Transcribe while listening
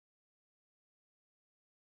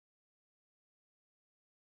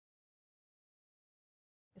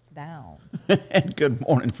down. And good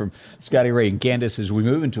morning from Scotty Ray and Candace as we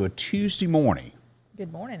move into a Tuesday morning.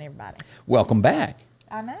 Good morning, everybody. Welcome back.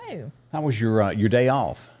 I know. How was your day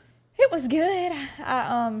off? It was good.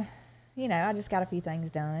 I just got a few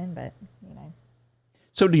things done, but,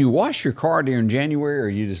 So do you wash your car during January, or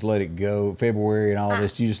you just let it go February and all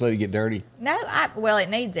this? Do you just let it get dirty? No, it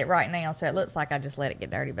needs it right now, so it looks like I just let it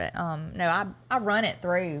get dirty. But no, I run it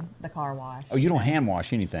through the car wash. Oh, you don't hand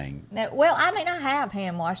wash anything? No, well, I have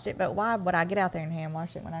hand washed it, but why would I get out there and hand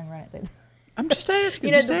wash it when I can run it through? I'm just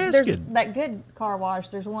asking. There's that good car wash.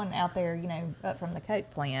 There's one out there, up from the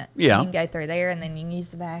Coke plant. Yeah. You can go through there, and then you can use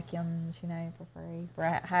the vacuums, for free for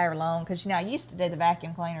however long. Because I used to do the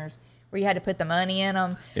vacuum cleaners where you had to put the money in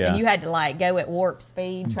them, and you had to go at warp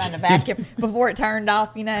speed trying to vacuum before it turned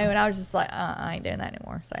off, And I was just like, I ain't doing that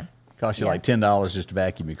anymore. So cost you like $10 just to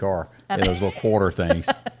vacuum your car. Those little quarter things.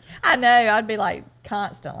 I know. I'd be like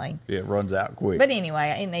constantly. It runs out quick. But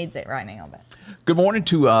anyway, it needs it right now. But good morning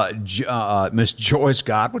to Miss Joyce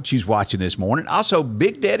Godwin. She's watching this morning. Also,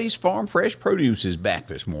 Big Daddy's Farm Fresh Produce is back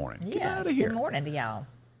this morning. Get out of here. Good morning to y'all.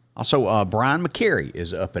 Also, Brian McCary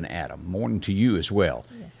is up and at 'em. Morning to you as well.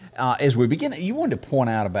 Yes. As we begin, you wanted to point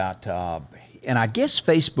out about, and I guess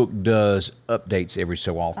Facebook does updates every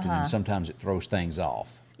so often, and sometimes it throws things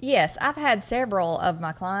off. Yes, I've had several of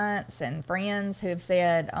my clients and friends who have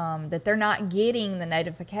said that they're not getting the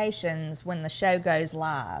notifications when the show goes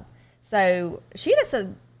live. So shoot us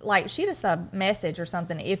a message or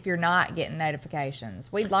something if you're not getting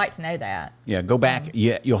notifications. We'd like to know that. Yeah, go back.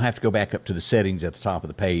 You'll have to go back up to the settings at the top of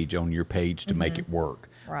the page on your page to make it work.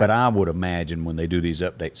 Right. But I would imagine when they do these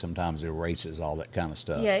updates, sometimes it erases all that kind of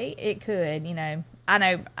stuff. Yeah, it could. I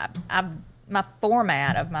know my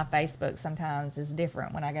format of my Facebook sometimes is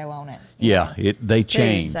different when I go on it. They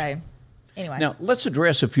change. So anyway. Now, let's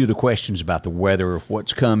address a few of the questions about the weather,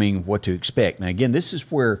 what's coming, what to expect. Now, again, this is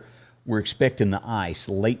where we're expecting the ice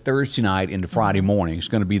late Thursday night into Friday morning. It's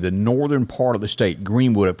going to be the northern part of the state.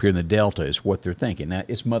 Greenwood up here in the Delta is what they're thinking. Now,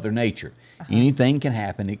 it's Mother Nature. Anything can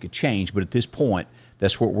happen. It could change. But at this point,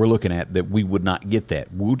 that's what we're looking at, that we would not get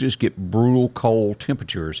that. We'll just get brutal cold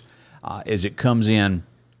temperatures as it comes in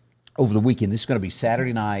over the weekend. This is going to be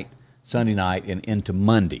Saturday night, Sunday night, and into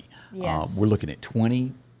Monday. Yes. We're looking at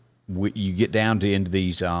 20. You get down to into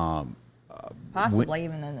these possibly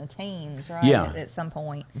even in the teens, right? Yeah. At some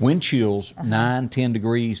point. Wind chills, 9, 10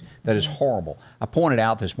 degrees. That is horrible. I pointed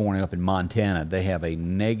out this morning up in Montana, they have a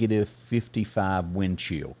negative 55 wind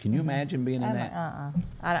chill. Can you imagine being in that?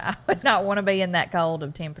 I would not want to be in that cold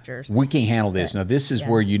of temperatures. We can't handle this. Now, this is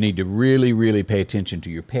where you need to really, really pay attention to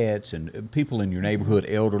your pets and people in your neighborhood,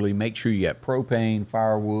 elderly. Make sure you got propane,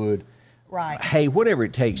 firewood. Right. Hey, whatever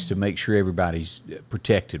it takes to make sure everybody's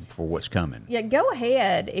protected for what's coming. Yeah, go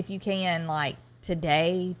ahead if you can,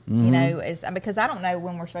 today, because I don't know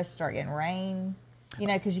when we're supposed to start getting rain,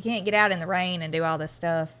 because you can't get out in the rain and do all this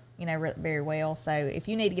stuff, very well. So if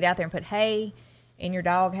you need to get out there and put hay in your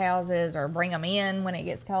dog houses or bring them in when it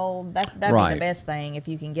gets cold, that'd be the best thing if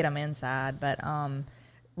you can get them inside. But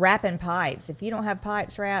wrapping pipes, if you don't have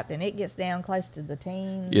pipes wrapped and it gets down close to the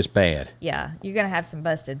teens, it's bad. Yeah, you're going to have some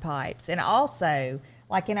busted pipes. And also,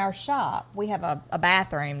 like in our shop, we have a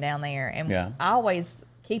bathroom down there, and I always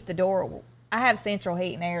keep the door. I have central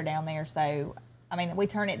heat and air down there, so we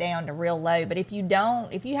turn it down to real low. But if you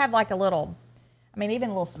have like a little, even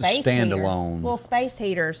a little space standalone heater, little space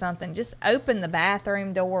heater or something, just open the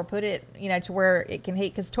bathroom door, put it to where it can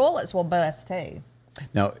heat, because toilets will bust too.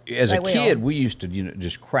 Now, as a kid, we used to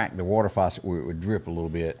just crack the water faucet where it would drip a little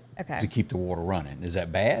bit to keep the water running. Is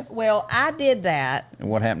that bad? Well, I did that. And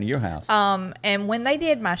what happened to your house? And when they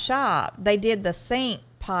did my shop, they did the sink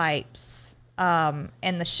pipes and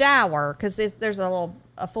the shower, because there's a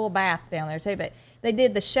full bath down there too. But they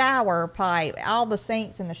did the shower pipe. All the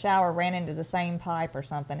sinks in the shower ran into the same pipe or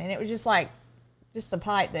something, and it was just a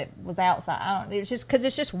pipe that was outside. It was just because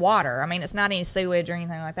it's just water. It's not any sewage or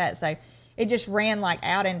anything like that. So it just ran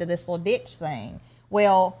out into this little ditch thing.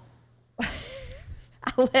 Well,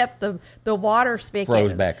 I left the water spigot.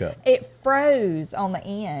 Froze back up. It froze on the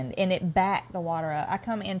end, and it backed the water up. I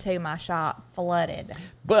come into my shop flooded.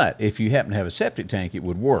 But if you happen to have a septic tank, it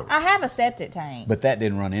would work. I have a septic tank. But that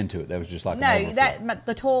didn't run into it. That was just like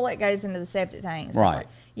the toilet goes into the septic tank. Right.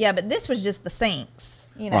 Yeah, but this was just the sinks.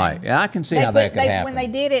 Right. Yeah, I can see how that could happen. When they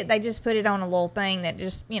did it, they just put it on a little thing that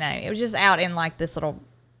just, it was just out in this little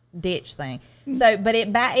ditch thing. So, but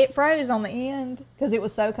it froze on the end because it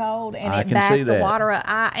was so cold, and it backed the water up.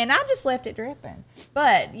 And I just left it dripping.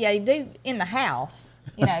 But yeah, you do in the house.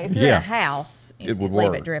 If you're in a house, it would leave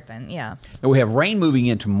work. it dripping. Yeah. And we have rain moving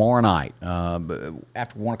in tomorrow night,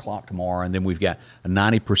 after 1 o'clock tomorrow, and then we've got a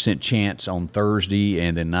 90% chance on Thursday,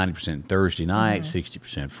 and then 90% Thursday night,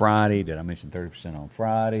 60% Friday. Did I mention 30% on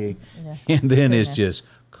Friday? Yeah. And then it's just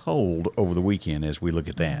cold over the weekend as we look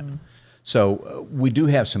at that. So we do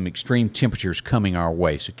have some extreme temperatures coming our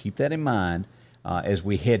way, so keep that in mind as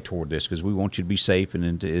we head toward this, because we want you to be safe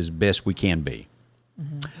and as best we can be.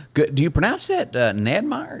 Good. Do you pronounce that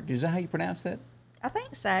Nadmeyer? Is that how you pronounce that? I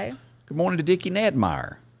think so. Good morning to Dickie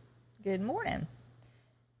Nadmeyer. Good morning.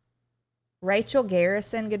 Rachel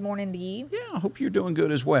Garrison, good morning to you. Yeah, I hope you're doing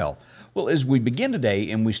good as well. Well, as we begin today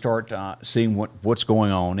and we start seeing what's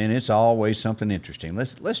going on, and it's always something interesting.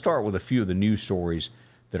 Let's start with a few of the news stories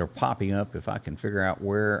that are popping up, if I can figure out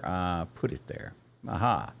where I put it there.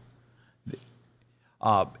 Aha.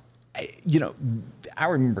 I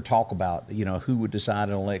remember talk about, who would decide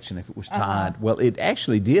an election if it was tied. Well, it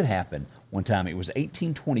actually did happen one time. It was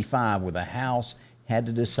 1825 where the House had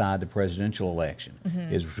to decide the presidential election.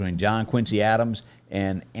 It was between John Quincy Adams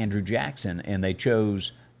and Andrew Jackson, and they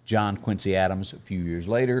chose John Quincy Adams. A few years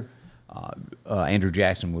later, Andrew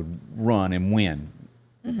Jackson would run and win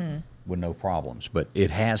with no problems. But it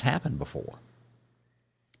has happened before.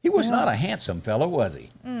 He was not a handsome fellow, was he?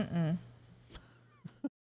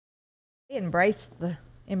 He embraced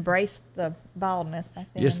the baldness back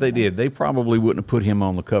then. Yes, they did. They probably wouldn't have put him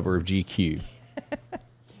on the cover of GQ.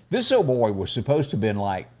 This old boy was supposed to have been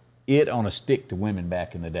like it on a stick to women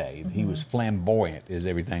back in the day. He was flamboyant, is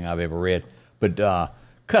everything I've ever read. But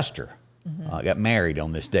Custer got married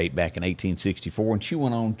on this date back in 1864, and she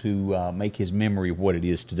went on to make his memory what it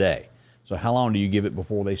is today. So how long do you give it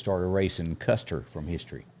before they start erasing Custer from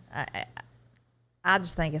history? I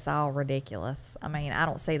just think it's all ridiculous. I mean, I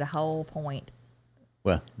don't see the whole point.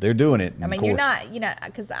 Well, they're doing it. I mean, you're not,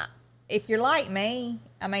 because if you're like me,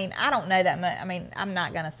 I mean, I don't know that much. I mean, I'm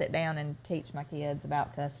not going to sit down and teach my kids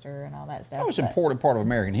about Custer and all that stuff. That was an important part of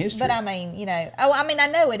American history. But I mean, I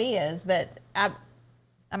know it is, but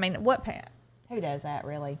I mean, who does that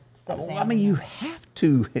really? I mean, you have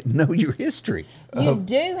to know your history. You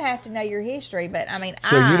do have to know your history, but I mean,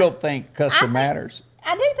 so you don't think Custer matters?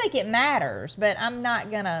 I do think it matters, but I'm not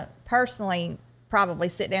going to personally probably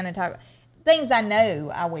sit down and talk. Things I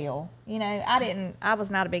know, I will. I was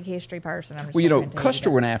not a big history person. Well, Custer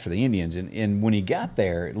went after the Indians, and when he got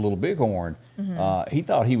there at Little Bighorn, he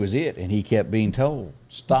thought he was it, and he kept being told,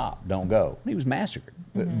 stop, don't go. He was massacred,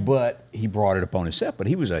 but he brought it upon himself. But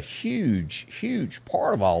he was a huge, huge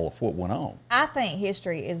part of all of what went on. I think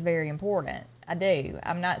history is very important. I do.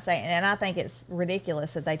 I'm not saying, and I think it's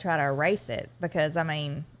ridiculous that they try to erase it because, I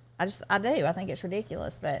mean, I do. I think it's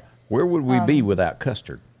ridiculous, but... Where would we be without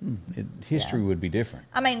Custer? History would be different.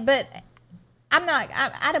 I mean, but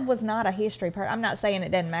I was not a history person. I'm not saying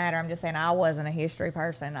it doesn't matter. I'm just saying I wasn't a history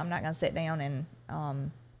person. I'm not going to sit down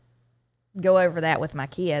and go over that with my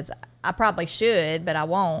kids. I probably should, but I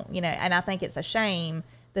won't, and I think it's a shame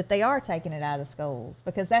that they are taking it out of the schools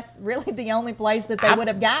because that's really the only place that they would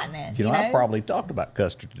have gotten it. I probably talked about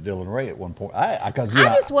Custer to Dylan Ray at one point. I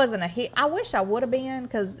just wasn't I wish I would have been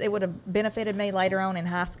because it would have benefited me later on in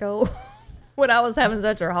high school when I was having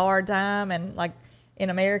such a hard time and like in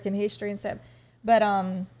American history and stuff. But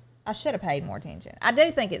I should have paid more attention. I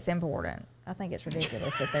do think it's important. I think it's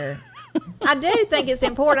ridiculous that they're. I do think it's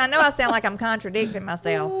important. I know I sound like I'm contradicting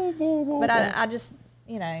myself, but I just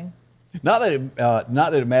Not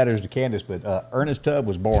that it matters to Candace, but Ernest Tubb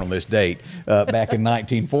was born on this date back in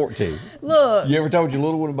 1914. Look. You ever told your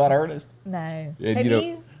little one about Ernest? No. And, have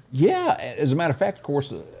you? Yeah. As a matter of fact, of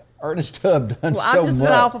course, Ernest Tubb done so much. I'm just an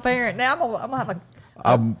awful parent. Now I'm going to have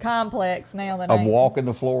a complex now. I'm walking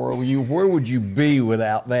the floor over you. Where would you be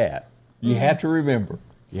without that? You have to remember.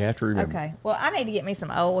 Okay. Well, I need to get me some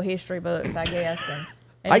old history books, I guess,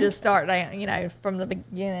 and just start, from the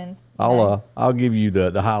beginning. I'll give you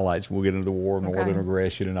the highlights. We'll get into the war of northern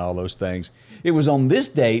aggression and all those things. It was on this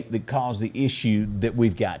date that caused the issue that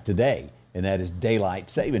we've got today, and that is daylight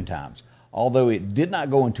saving times. Although it did not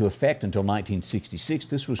go into effect until 1966,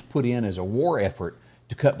 this was put in as a war effort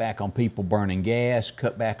to cut back on people burning gas,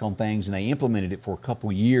 cut back on things, and they implemented it for a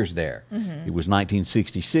couple years there. It was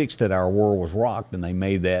 1966 that our world was rocked, and they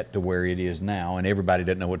made that to where it is now, and everybody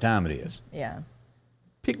doesn't know what time it is. Yeah.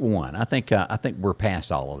 Pick one. I think we're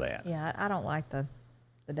past all of that. Yeah, I don't like the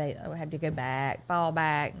date. I have to go back, fall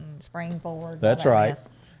back, and spring forward. That's right.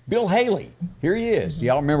 Bill Haley, here he is. Do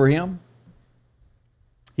y'all remember him?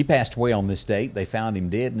 He passed away on this date. They found him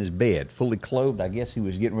dead in his bed, fully clothed. I guess he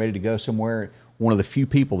was getting ready to go somewhere. One of the few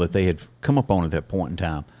people that they had come up on at that point in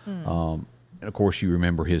time. And of course, you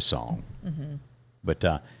remember his song.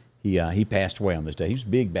 But He passed away on this day. He was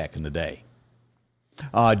big back in the day.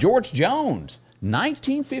 George Jones,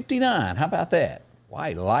 1959. How about that?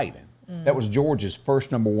 White Lightning. That was George's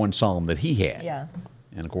first #1 song that he had. Yeah.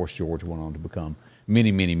 And, of course, George went on to become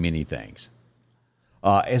many, many, many things.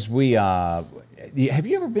 Have you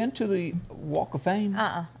ever been to the Walk of Fame?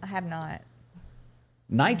 I have not.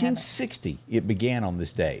 1960, it began on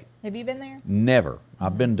this date. Have you been there? Never.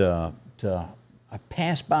 I've been I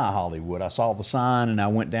passed by Hollywood. I saw the sign, and I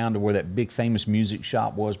went down to where that big famous music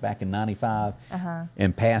shop was back in '95,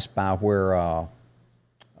 and passed by where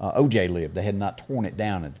O.J. lived. They had not torn it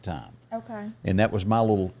down at the time. Okay. And that was my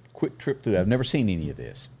little quick trip through. I've never seen any of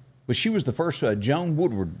this. But she was the first, Joan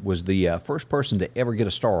Woodward was the first person to ever get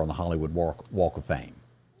a star on the Hollywood Walk of Fame.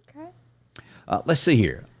 Okay. Let's see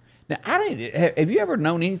here. Now, have you ever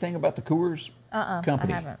known anything about the Coors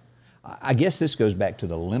company? I haven't. I guess this goes back to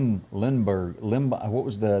the Lindbergh. What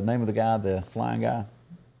was the name of the guy, the flying guy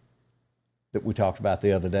that we talked about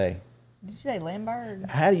the other day? Did you say Lindbergh?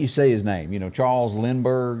 How do you say his name? You know, Charles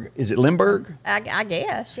Lindbergh. Is it Lindbergh? I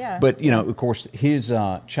guess, yeah. But, you know, of course, his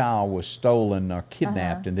child was stolen or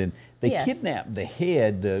kidnapped, and then they kidnapped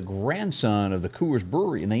the grandson of the Coors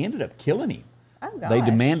Brewery, and they ended up killing him. Oh, gosh. They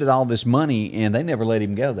demanded all this money, and they never let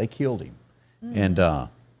him go. They killed him. And it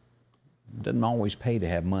doesn't always pay to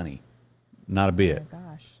have money. Not a bit. Oh,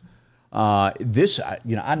 gosh.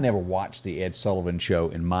 I never watched the Ed Sullivan Show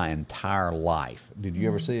in my entire life. Did you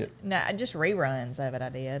ever see it? No, just reruns of it I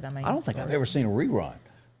did. I don't think I've ever seen a rerun.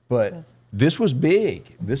 But this was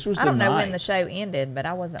big. This was the night. I don't know when the show ended, but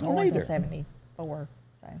I wasn't born until 74.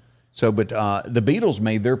 But the Beatles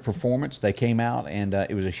made their performance. They came out, and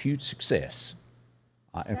it was a huge success.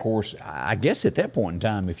 Of course, I guess at that point in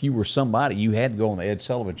time, if you were somebody, you had to go on the Ed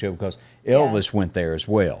Sullivan Show because Elvis went there as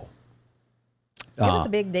well. It was a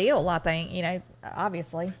big deal, I think, you know,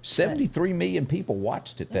 obviously. 73 million people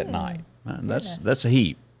watched it that night. That's a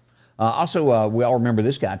heap. Also, we all remember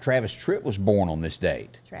this guy, Travis Tritt, was born on this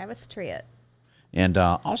date. Travis Tritt. And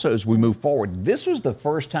also, as we move forward, this was the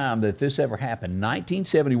first time that this ever happened,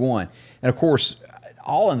 1971. And, of course,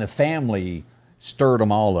 All in the Family stirred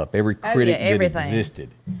them all up, every critic that existed.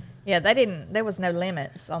 Yeah, there was no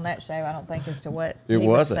limits on that show, I don't think, as to what he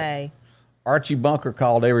would say. Archie Bunker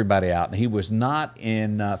called everybody out, and he was not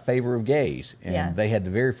in favor of gays. And they had the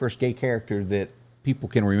very first gay character that people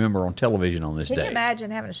can remember on television on this day. Can you imagine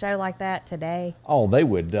having a show like that today? Oh, they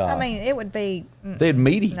would. I mean, it would be. They'd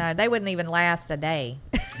meet him. No, they wouldn't even last a day.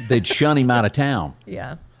 They'd shun him out of town.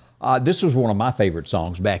 Yeah. This was one of my favorite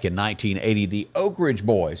songs back in 1980. The Oak Ridge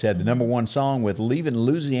Boys had the #1 song with Leaving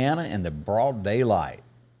Louisiana and the Broad Daylight.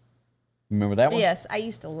 Remember that one? Yes, I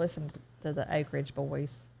used to listen to the Oak Ridge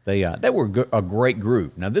Boys. They were a great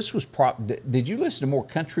group. Now, this was did you listen to more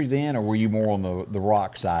country then, or were you more on the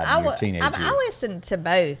rock side in your teenage years? I listened to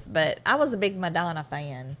both, but I was a big Madonna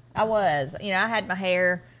fan. I was. You know, I had my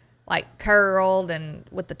hair, like, curled and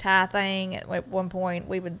with the tie thing. At one point,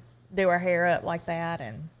 we would do our hair up like that.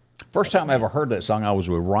 And first time I ever heard that song, I was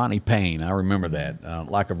with Ronnie Payne. I remember that,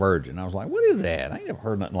 Like a Virgin. I was like, what is that? I ain't never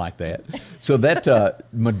heard nothing like that. So that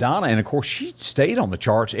Madonna, and, of course, she stayed on the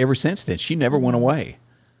charts ever since then. She never went away.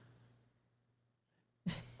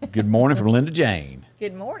 Good morning from Linda Jane.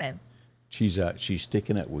 Good morning. She's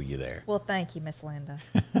sticking up with you there. Well, thank you, Miss Linda.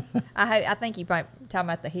 I think you probably talking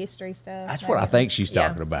about the history stuff. That's what I think she's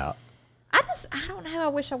talking about. I don't know. I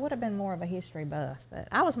wish I would have been more of a history buff, but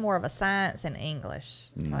I was more of a science and English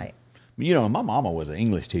type. You know, my mama was an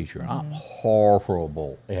English teacher, and I'm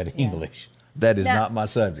horrible at English. That is not my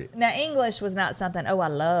subject. Now, English was not something, I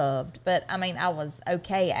loved, but, I mean, I was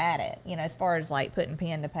okay at it. You know, as far as, like, putting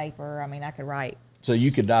pen to paper, I mean, I could write. So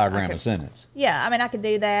you could diagram a sentence. Yeah, I mean, I could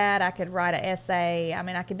do that. I could write an essay. I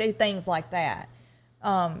mean, I could do things like that.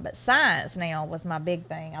 But science now was my big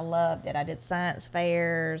thing. I loved it. I did science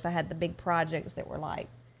fairs. I had the big projects that were like,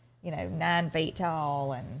 9 feet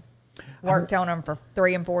tall, and worked on them for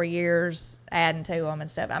 3 and 4 years, adding to them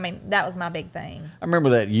and stuff. I mean, that was my big thing. I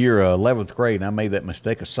remember that year, 11th grade, and I made that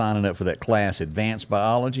mistake of signing up for that class, Advanced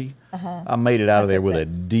Biology. I made it out of there with a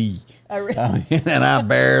D. Oh, really? And I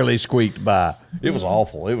barely squeaked by. It was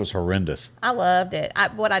awful. It was horrendous. I loved it.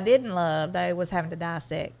 What I didn't love, though, was having to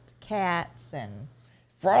dissect cats and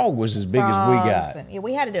frog was as big as we got. And,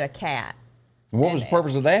 we had to do a cat. What was the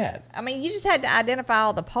purpose of that? I mean, you just had to identify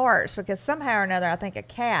all the parts, because somehow or another, I think a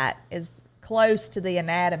cat is close to the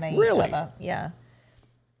anatomy. Really? Yeah.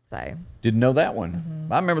 So. Didn't know that one.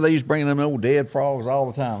 I remember they used to bring them old dead frogs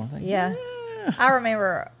all the time. I think, I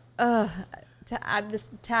remember this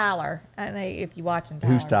Tyler. I don't know if you're watching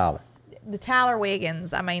Tyler. Who's Tyler? The Tyler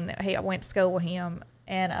Wiggins. I mean, I went to school with him,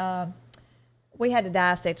 and we had to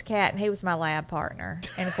dissect a cat, and he was my lab partner.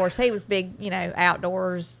 And of course, he was big,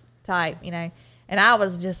 outdoors type, and I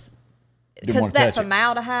was just because that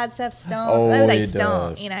formaldehyde stuff stunk. Oh, they it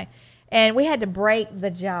stunk, does. And we had to break the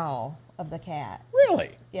jaw of the cat. Really?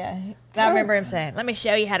 Yeah. I remember him saying, "Let me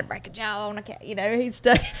show you how to break a jaw on a cat." He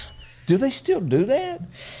stuck it. Do they still do that?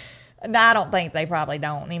 No, I don't think they probably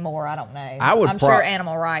don't anymore. I don't know. I'm sure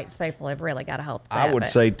animal rights people have really got a hold of that. I would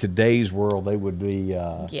say today's world, they would be.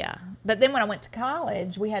 Yeah. But then when I went to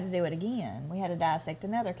college, we had to do it again. We had to dissect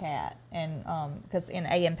another cat. And because in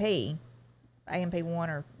AMP 1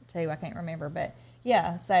 or 2, I can't remember. But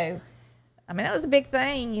yeah, so. I mean, that was a big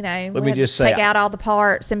thing, Let me just say, take out all the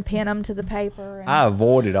parts and pin them to the paper. I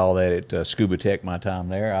avoided all that at Scuba Tech my time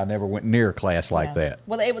there. I never went near a class like that.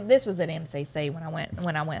 Well, this was at MCC when I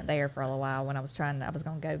went there for a little while when I was going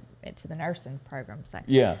to go into the nursing program. So.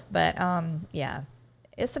 Yeah. But yeah,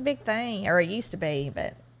 it's a big thing, or it used to be,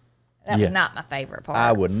 but that was not my favorite part.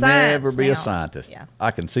 I would never be a scientist. Yeah.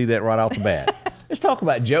 I can see that right off the bat. Let's talk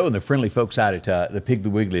about Joe and the friendly folks out at the Piggly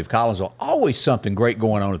Wiggly of Collinsville. Always something great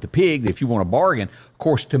going on at the Pig if you want to bargain. Of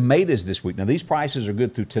course, tomatoes this week. Now, these prices are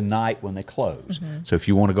good through tonight when they close. Mm-hmm. So if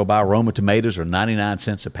you want to go buy Roma tomatoes or 99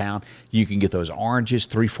 cents a pound, you can get those oranges,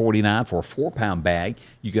 $3.49 for a 4-pound bag.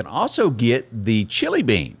 You can also get the chili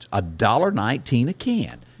beans, $1.19 a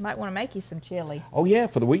can. Might want to make you some chili. Oh, yeah,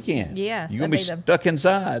 for the weekend. Yes. You're going to be stuck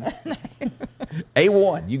inside.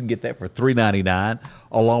 A1, you can get that for $3.99,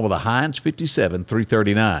 along with a Heinz 57,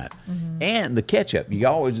 $3.39. Mm-hmm. And the ketchup, you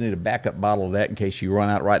always need a backup bottle of that in case you run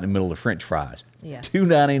out right in the middle of the French fries. Yes.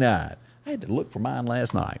 $2.99. I had to look for mine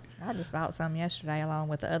last night. I just bought some yesterday along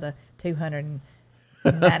with the other $295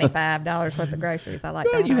 worth of groceries. I like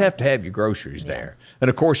that. You have to have your groceries there. And,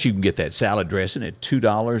 of course, you can get that salad dressing at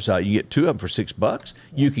 $2. You get 2 of them for $6. Yes.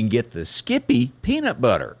 You can get the Skippy peanut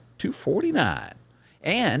butter, $2.49.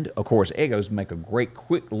 And, of course, Eggos make a great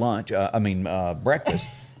quick lunch. Breakfast.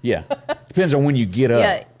 Yeah. Depends on when you get up.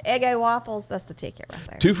 Yeah, Eggo waffles, that's the ticket right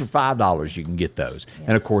there. 2 for $5, you can get those. Yes.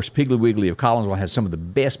 And, of course, Piggly Wiggly of Collinsville has some of the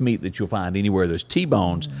best meat that you'll find anywhere. Those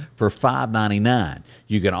T-bones for $5.99.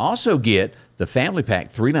 You can also get the family pack,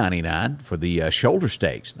 $3.99 for the shoulder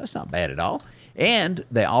steaks. That's not bad at all. And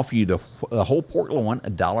they offer you the whole pork loin,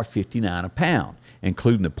 $1.59 a pound,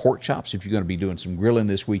 including the pork chops. If you're going to be doing some grilling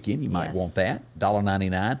this weekend, you might want that,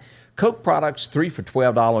 $1.99. Coke products, 3 for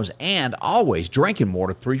 $12, and always drinking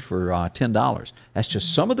water, 3 for $10. That's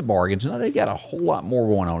just some of the bargains. Now, they've got a whole lot more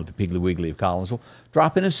going on at the Piggly Wiggly of Collinsville.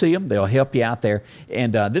 Drop in and see them. They'll help you out there.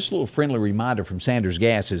 And this little friendly reminder from Sanders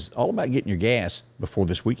Gas is all about getting your gas before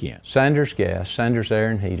this weekend. Sanders Gas, Sanders Air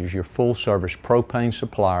and Heat is your full-service propane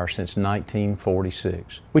supplier since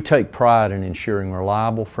 1946. We take pride in ensuring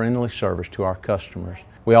reliable, friendly service to our customers.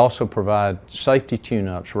 We also provide safety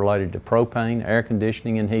tune-ups related to propane, air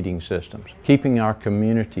conditioning, and heating systems, keeping our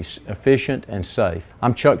community efficient and safe.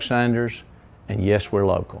 I'm Chuck Sanders, and yes, we're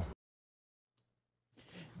local.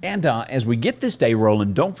 And as we get this day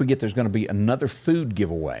rolling, don't forget there's going to be another food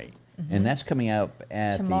giveaway, and that's coming up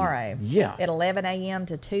at tomorrow. At 11 a.m.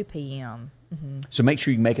 to 2 p.m. Mm-hmm. So make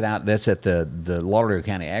sure you make it out. That's at the Lauderdale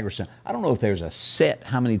County Agri Center. I don't know if there's a set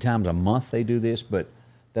how many times a month they do this, but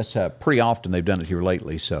that's pretty often they've done it here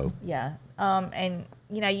lately. So yeah, and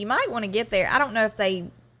you might want to get there. I don't know if they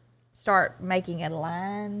start making a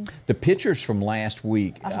line. The pictures from last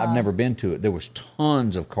week, I've never been to it. There was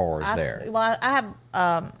tons of cars there. Well, I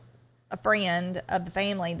have a friend of the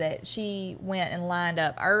family that she went and lined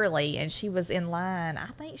up early, and she was in line, I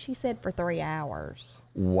think she said for 3 hours.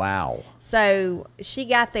 Wow. So she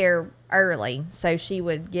got there early so she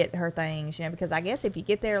would get her things, because I guess if you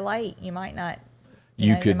get there late, you might not.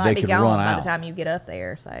 It might be gone by the time you get up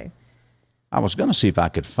there. So I was going to see if I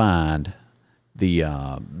could find the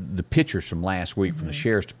pictures from last week from the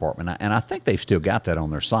sheriff's department, and I think they've still got that on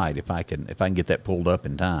their site. If I can get that pulled up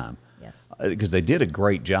in time, yes, because they did a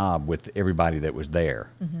great job with everybody that was there.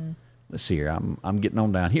 Mm-hmm. Let's see here. I'm getting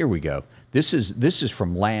on down. Here we go. This is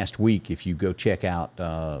from last week. If you go check out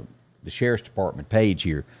the sheriff's department page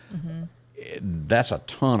here, that's a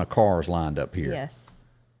ton of cars lined up here. Yes.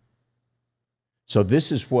 So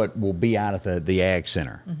this is what will be out at the Ag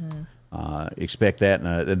Center. Expect that.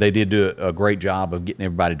 And they did do a great job of getting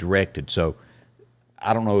everybody directed. So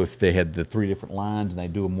I don't know if they had the 3 different lines and they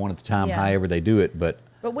do them one at a time, however they do it. But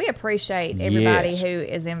we appreciate everybody who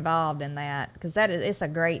is involved in that, because it's a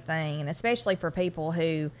great thing, and especially for people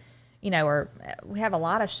who, we have a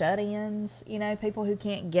lot of shut-ins, people who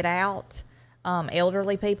can't get out.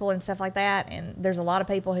 Elderly people and stuff like that, and there's a lot of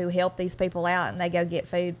people who help these people out, and they go get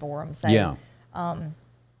food for them. So,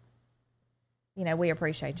 we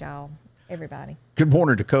appreciate y'all. Everybody. Good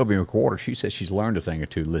morning to Kobe McWater. She says she's learned a thing or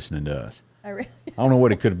two listening to us. Oh, really? I don't know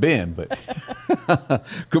what it could have been, but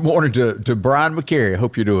good morning to Brian McCary. I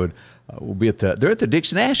hope you're doing. We'll be they're at the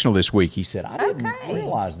Dixie National this week. He said, I didn't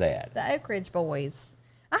realize that. The Oak Ridge Boys.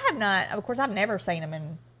 I have not. Of course, I've never seen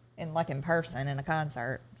them in person in a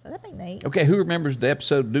concert. So that'd be neat. Okay, who remembers the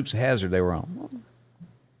episode of Dukes of Hazzard they were on?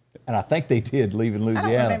 And I think they did Leaving Louisiana.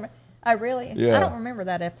 I don't remember. Oh, really? Yeah. I don't remember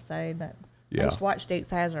that episode, but Yeah. I just watch Dukes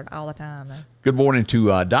of Hazzard all the time. Though. Good morning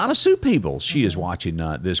to Donna Sue Peebles. She is watching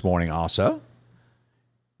this morning also.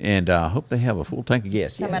 And I hope they have a full tank of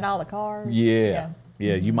gas. Talking about all the cars. Yeah,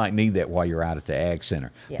 you might need that while you're out at the Ag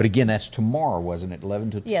Center. Yes. But again, that's tomorrow, wasn't it?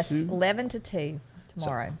 11 to 2? Yes, 11 to 2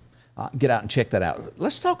 tomorrow. Get out and check that out.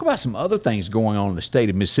 Let's talk about some other things going on in the state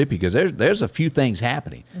of Mississippi, because there's a few things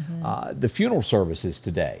happening. The funeral services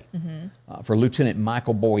today for Lieutenant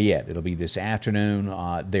Michael Boyette. It'll be this afternoon.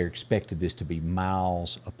 They're expected this to be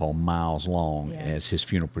miles upon miles long as his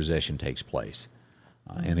funeral procession takes place.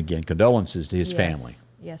 And again, condolences to his family.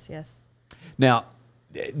 Yes. Now,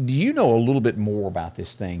 do you know a little bit more about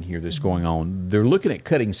this thing here that's going on? They're looking at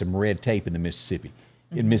cutting some red tape in Mississippi.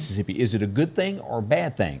 Is it a good thing or a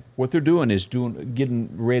bad thing? What they're doing is getting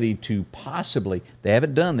ready to possibly, they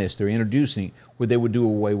haven't done this, they're introducing where they would do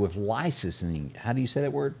away with licensing. How do you say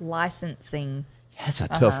that word? Licensing. That's a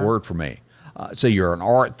tough word for me. So you're an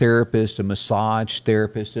art therapist, a massage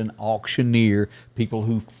therapist, an auctioneer, people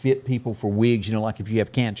who fit people for wigs. You know, like if you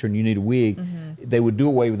have cancer and you need a wig, they would do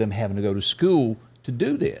away with them having to go to school to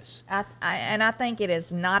do this. I think it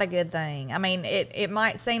is not a good thing. I mean, it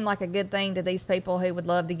might seem like a good thing to these people who would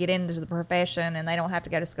love to get into the profession and they don't have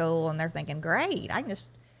to go to school and they're thinking, great, I can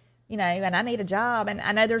just, and I need a job. And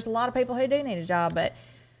I know there's a lot of people who do need a job, but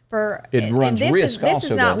it runs risk also. This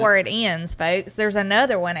is not where it ends, folks. There's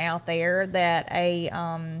another one out there that I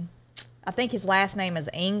think his last name is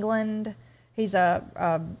England. He's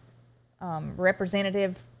a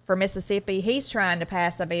representative for Mississippi. He's trying to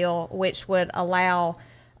pass a bill which would allow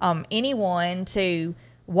anyone to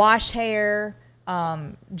wash hair,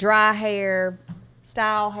 dry hair,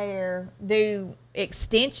 style hair, do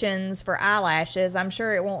extensions for eyelashes. I'm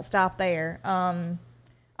sure it won't stop there.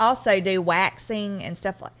 Also do waxing and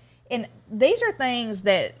stuff like. And these are things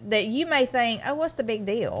that you may think, oh, what's the big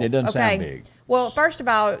deal? It doesn't sound big. Well, first of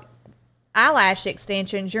all, eyelash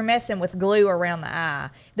extensions, you're messing with glue around the eye.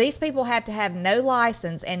 These people have to have no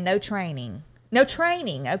license and no training. No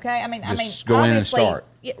training, okay? I mean, go in and start.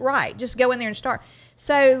 Right, just go in there and start.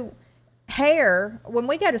 So hair, when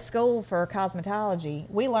we go to school for cosmetology,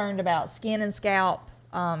 we learned about skin and scalp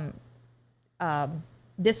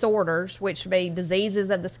disorders, which would be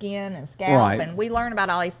diseases of the skin and scalp. Right. And we learn about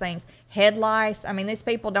all these things. Head lice, I mean, these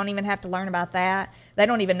people don't even have to learn about that. They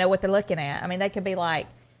don't even know what they're looking at. I mean, they could be like,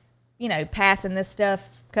 passing this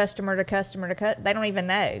stuff customer to customer they don't even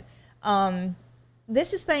know.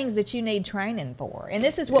 This is things that you need training for. And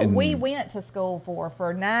this is what we went to school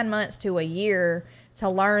for 9 months to a year to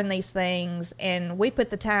learn these things. And we put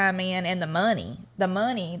the time in and the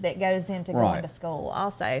money that goes into going to school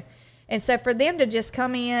also. And so for them to just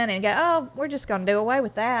come in and go, oh, we're just going to do away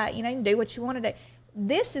with that. You can do what you want to do.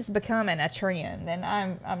 This is becoming a trend, and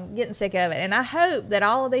I'm getting sick of it. And I hope that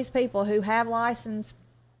all of these people who have license,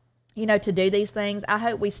 to do these things, I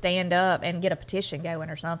hope we stand up and get a petition going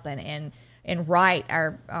or something and write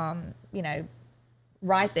our,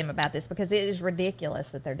 write them about this, because it is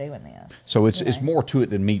ridiculous that they're doing this. So it's more to it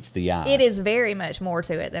than meets the eye. It is very much more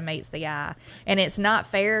to it than meets the eye. And it's not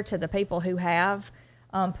fair to the people who have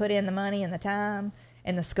put in the money and the time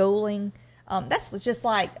and the schooling. That's just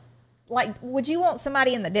like, would you want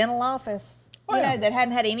somebody in the dental office, that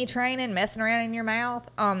hadn't had any training messing around in your mouth?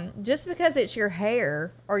 Just because it's your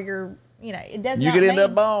hair or your, it does not mean. You could end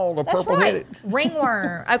up bald or purple-headed.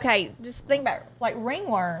 Ringworm. Okay, just think about like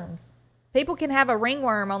ringworms. People can have a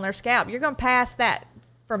ringworm on their scalp. You're going to pass that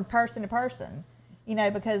from person to person,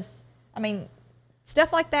 because,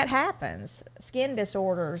 stuff like that happens. Skin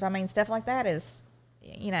disorders. Stuff like that is,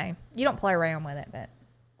 you don't play around with it, but.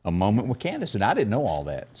 A moment with Candace, and I didn't know all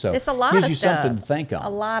that. So it's a lot gives of you stuff. something to think on. A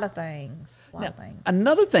lot of things.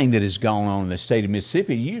 Another thing that has gone on in the state of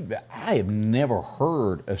Mississippi, I have never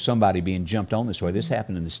heard of somebody being jumped on this way. This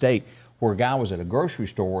happened in the state where a guy was at a grocery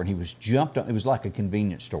store and he was jumped on. It was like a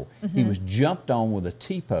convenience store. He was jumped on with a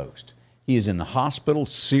T-post. He is in the hospital,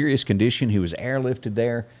 serious condition. He was airlifted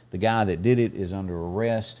there. The guy that did it is under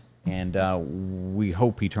arrest, and we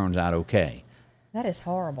hope he turns out okay. That is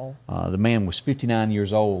horrible. The man was 59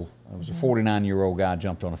 years old. It was a 49-year-old guy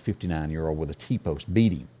jumped on a 59-year-old with a T-post,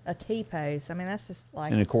 beat him. A T-post. That's just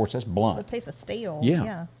like... And, of course, that's blunt. A piece of steel.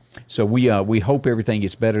 Yeah. So we hope everything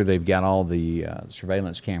gets better. They've got all the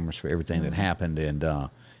surveillance cameras for everything that happened, and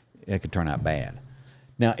it could turn out bad.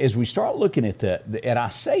 Now, as we start looking at and I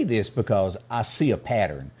say this because I see a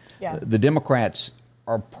pattern. Yeah. The Democrats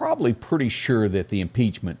are probably pretty sure that the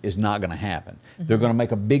impeachment is not going to happen. They're going to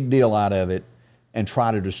make a big deal out of it and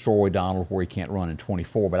try to destroy Donald where he can't run in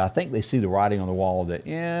 24. But I think they see the writing on the wall that,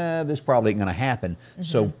 this probably ain't going to happen.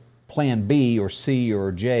 So plan B or C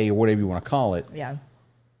or J or whatever you want to call it. Yeah.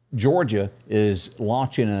 Georgia is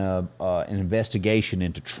launching an investigation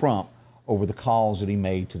into Trump over the calls that he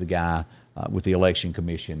made to the guy with the election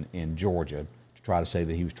commission in Georgia to try to say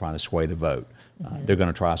that he was trying to sway the vote. They're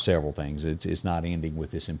going to try several things. It's not ending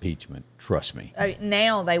with this impeachment. Trust me.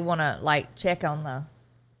 Now they want to check on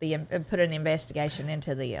put an investigation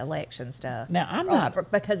into the election stuff. Now I'm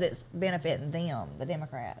not because it's benefiting them, the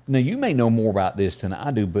Democrats. Now you may know more about this than I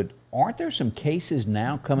do, but aren't there some cases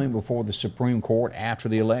now coming before the Supreme Court after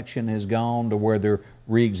the election has gone to where they're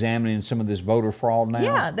re-examining some of this voter fraud now?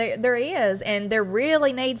 Yeah, there is, and there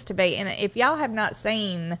really needs to be. And if y'all have not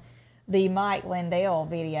seen the Mike Lindell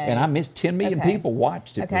video, and I missed 10 million people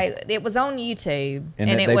watched it. Okay, it was on YouTube, and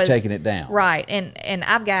they've taken it down. Right, and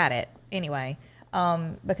I've got it anyway.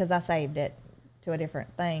 Because I saved it to a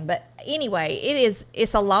different thing. But anyway,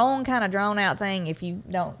 it's a long, kind of drawn out thing if you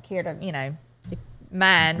don't care to,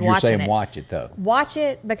 mind You're watching saying it. watch it, though. Watch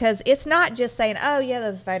it because it's not just saying, oh, yeah, that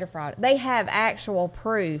was voter fraud. They have actual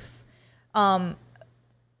proof all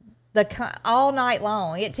night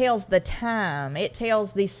long. It tells the time. It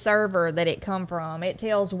tells the server that it come from. It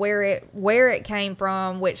tells where it came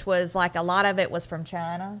from, which was a lot of it was from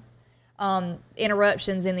China.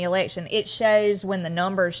 Interruptions in the election. It shows when the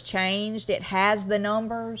numbers changed. It has the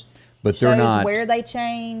numbers. But they're not where they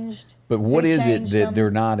changed. But what is it that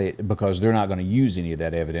they're not, because they're not going to use any of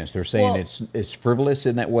that evidence? They're saying it's frivolous.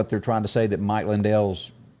 Isn't that what they're trying to say? That Mike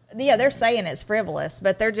Lindell's? Yeah, they're saying it's frivolous,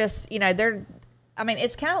 but they're just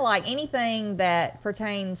it's kind of like anything that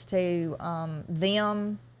pertains to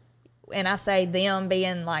them, and I say them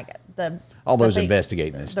being all those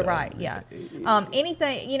investigating this stuff. Right, yeah.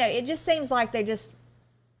 Anything, it just seems like they just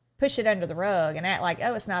push it under the rug and act like,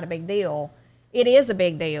 oh, it's not a big deal. It is a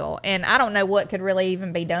big deal, and I don't know what could really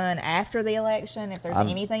even be done after the election, if there's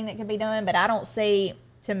anything that could be done, but I don't see,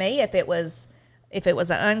 to me, if it was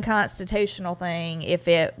an unconstitutional thing, if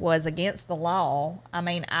it was against the law,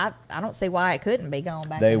 I don't see why it couldn't be gone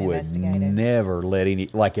back and investigated. They would never let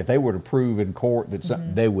if they were to prove in court that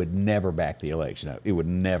something, they would never back the election up. It would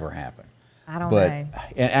never happen. I don't know.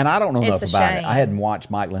 And I don't know enough about shame. it. I hadn't watched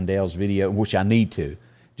Mike Lindell's video, which I need to,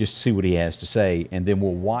 just to see what he has to say, and then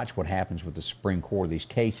we'll watch what happens with the Supreme Court of these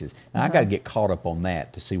cases. Now, I got to get caught up on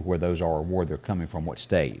that to see where those are, where they're coming from, what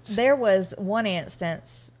states. There was one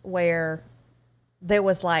instance where there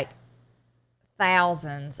was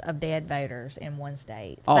thousands of dead voters in one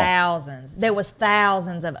state. Oh. Thousands. There was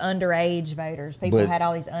thousands of underage voters. People had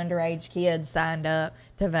all these underage kids signed up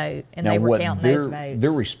to vote, and they were counting those votes.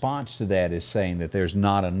 Their response to that is saying that there's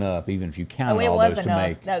not enough, even if you count all those to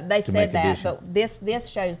make. No, they said that, but this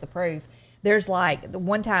shows the proof. There's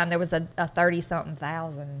one time there was a 30-something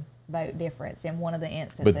thousand vote difference in one of the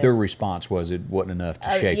instances. But their response was it wasn't enough to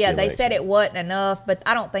shake the election. They said it wasn't enough, but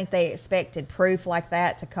I don't think they expected proof like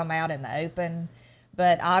that to come out in the open.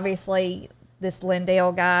 But obviously, this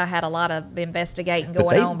Lindell guy had a lot of investigating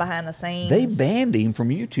going on behind the scenes. They banned him from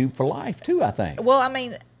YouTube for life, too, I think. Well,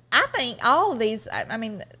 I think all these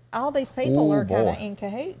people are kind of in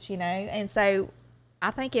cahoots, and so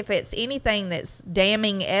I think if it's anything that's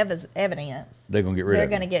damning evidence, they're going to get rid of it.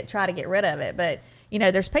 They're going to try to get rid of it. But,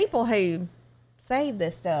 there's people who save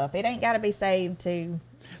this stuff. It ain't got to be saved to.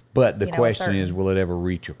 But the question is, will it ever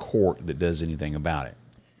reach a court that does anything about it?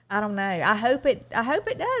 I don't know. I hope it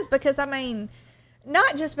does, because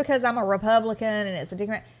not just because I'm a Republican and it's a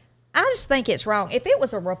Democrat. I just think it's wrong. If it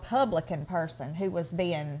was a Republican person who was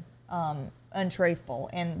being untruthful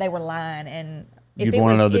and they were lying, and if you'd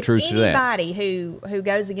want to know the truth to that. Anybody who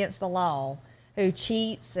goes against the law, who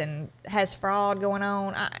cheats and has fraud going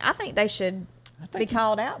on, I think they should be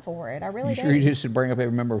called out for it. I really do. You sure you just should bring up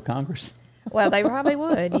every member of Congress? Well, they probably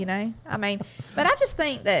would, but I just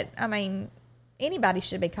think that anybody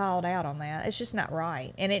should be called out on that. It's just not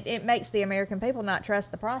right, and it makes the American people not trust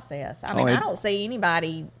the process. I don't see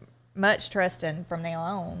anybody much trusting from now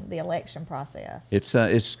on the election process. It's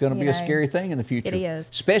going to be a scary thing in the future. It is,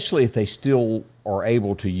 especially if they still are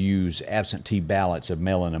able to use absentee ballots of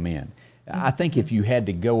mailing them in. I think if you had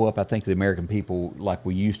to go up, I think the American people, like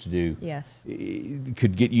we used to do, yes,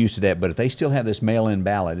 could get used to that. But if they still have this mail-in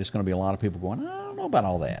ballot, it's going to be a lot of people going, I don't know about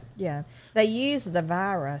all that. Yeah, they use the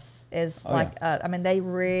virus as I mean, they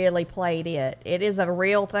really played it. It is a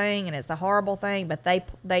real thing and it's a horrible thing, but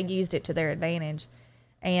they used it to their advantage.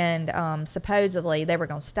 And supposedly they were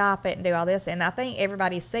going to stop it and do all this. And I think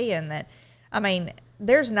everybody's seeing that. I mean,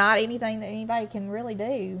 there's not anything that anybody can really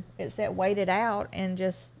do except wait it out and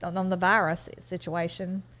just on the virus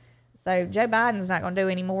situation. So Joe Biden's not going to do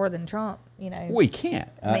any more than Trump, you know. We can't.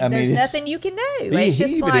 I mean, there's nothing you can do.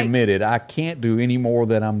 He even admitted, I can't do any more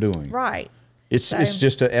than I'm doing. Right. It's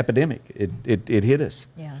just an epidemic. It hit us.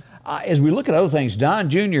 Yeah. As we look at other things, Don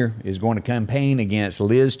Jr. is going to campaign against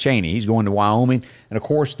Liz Cheney. He's going to Wyoming. And, of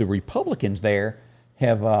course, the Republicans there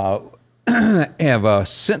have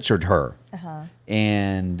censored her. Uh-huh.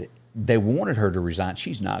 And they wanted her to resign.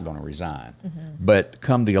 She's not going to resign. Mm-hmm. But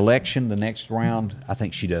come the election, the next round, I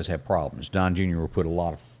think she does have problems. Don Jr. will put a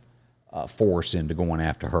lot of force into going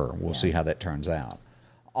after her. We'll see how that turns out.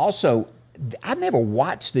 Also, I never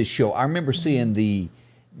watched this show. I remember seeing the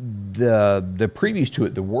previews to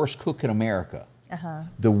it, The Worst Cook in America. Uh-huh.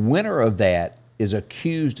 The winner of that is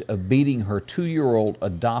accused of beating her 2-year-old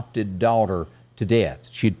adopted daughter to death.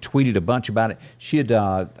 She had tweeted a bunch about it. She had,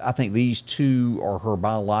 I think these two are her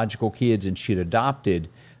biological kids, and she had adopted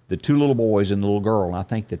the 2 little boys and the little girl. And I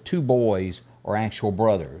think the 2 boys are actual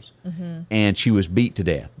brothers. Mm-hmm. And she was beat to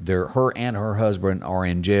death. Her and her husband are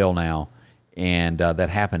in jail now, and that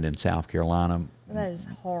happened in South Carolina. That is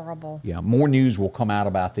horrible. Yeah, more news will come out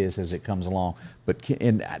about this as it comes along. But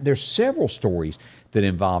there's several stories that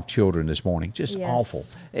involve children this morning. Just awful.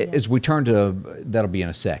 Yes. As we turn to, that'll be in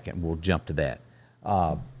a second. We'll jump to that.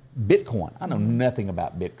 Bitcoin. I know nothing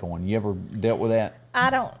about Bitcoin. You ever dealt with that?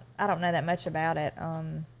 I don't know that much about it.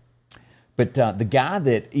 But the guy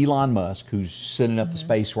that Elon Musk, who's sending up the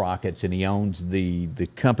space rockets, and he owns the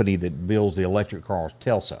company that builds the electric cars,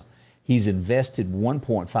 Tesla. He's invested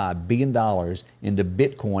 $1.5 billion into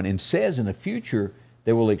Bitcoin and says in the future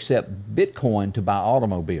they will accept Bitcoin to buy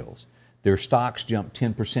automobiles. Their stocks jumped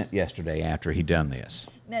 10% yesterday after he done this.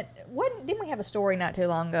 Now, didn't we have a story not too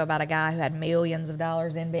long ago about a guy who had millions of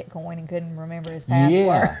dollars in Bitcoin and couldn't remember his password?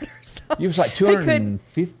 Yeah. Or something? It was like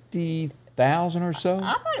 250,000 or so. I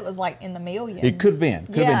thought it was like in the millions. It could have been.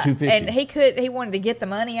 Could have been 250. And he wanted to get the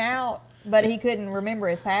money out, but he couldn't remember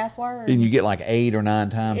his password. And you get like 8 or 9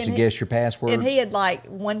 times to guess your password. And he had like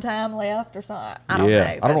 1 time left or something. I don't know.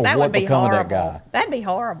 I don't know that what would be become horrible. of that guy. That'd be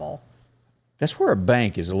horrible. That's where a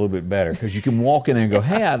bank is a little bit better because you can walk in and go,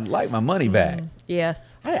 "Hey, I'd like my money back."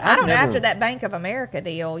 Yes, I don't know. After that Bank of America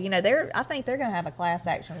deal, you know, I think they're going to have a class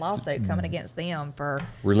action lawsuit coming against them for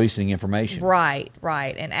releasing information. Right.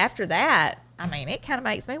 And after that, I mean, it kind of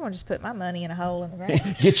makes me want to just put my money in a hole in the ground.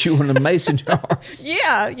 Get you one of the mason jars.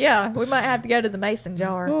 Yeah. We might have to go to the mason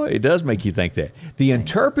jar. Oh, it does make you think that. The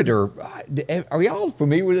interpreter, are y'all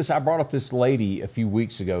familiar with this? I brought up this lady a few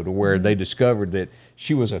weeks ago to where they discovered that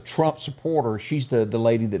she was a Trump supporter. She's the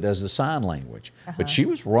lady that does the sign language. Uh-huh. But she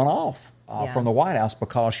was run off from the White House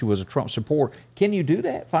because she was a Trump supporter. Can you do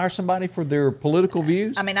that? Fire somebody for their political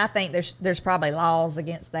views? I mean, I think there's probably laws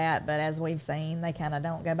against that, but as we've seen, they kind of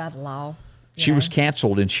don't go by the law. She was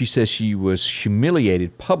canceled, and she says she was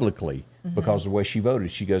humiliated publicly because of the way she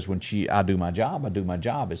voted. She goes, I do my job, I do my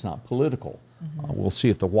job. It's not political. We'll see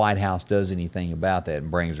if the White House does anything about that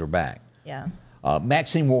and brings her back. Yeah.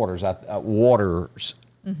 Maxine Waters, I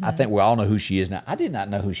think we all know who she is now. I did not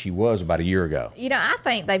know who she was about a year ago. You know, I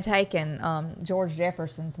think they've taken George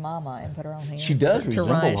Jefferson's mama and put her on here. She does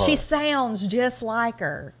resemble her. She sounds just like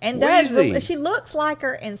her. And she looks like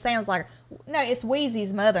her and sounds like her. No, it's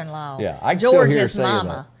Wheezy's mother-in-law. Yeah, I can still hear her George's say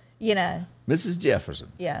mama. You know. Mrs. Jefferson.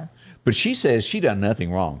 Yeah. But she says she done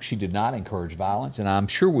nothing wrong. She did not encourage violence, and I'm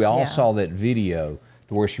sure we all saw that video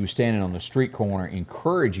to where she was standing on the street corner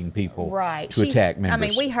encouraging people to attack members. I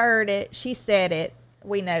mean, we heard it. She said it.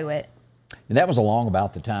 We know it. And that was along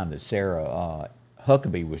about the time that Sarah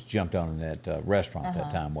Huckabee was jumped on in that restaurant at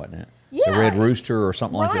that time, wasn't it? Yeah. The Red Rooster or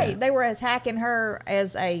something like that. Right. They were attacking her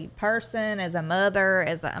as a person, as a mother,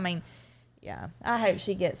 yeah, I hope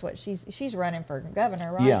she gets what she's running for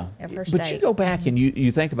governor, right? Yeah, of her but state. you go back and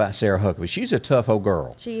you think about Sarah Huckabee. She's a tough old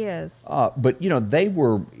girl. She is. But you know they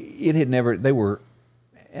were,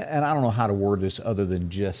 and I don't know how to word this other than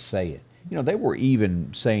just say it. You know, they were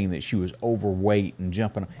even saying that she was overweight and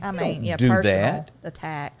jumping. I mean, do personal that.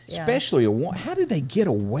 attacks. Yeah. Especially how did they get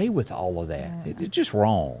away with all of that? Yeah. It's just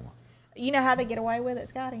wrong. You know how they get away with it,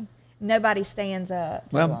 Scotty? Nobody stands up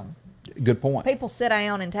to them. Good point. People sit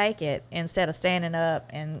down and take it instead of standing up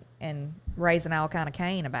and raising all kind of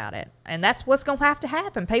cane about it. And that's what's going to have to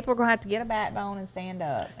happen. People are going to have to get a backbone and stand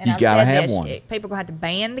up. And You got to have one. People are going to have to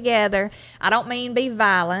band together. I don't mean be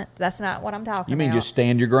violent. That's not what I'm talking about. You mean just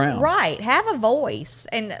stand your ground. Right. Have a voice.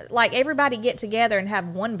 And like everybody get together and have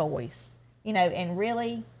one voice, you know, and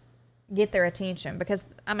really get their attention. Because,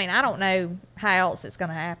 I mean, I don't know how else it's going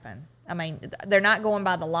to happen. I mean, they're not going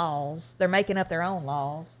by the laws. They're making up their own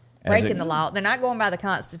laws, breaking the law. They're not going by the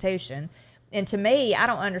Constitution. And to me, I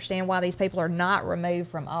don't understand why these people are not removed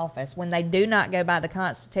from office when they do not go by the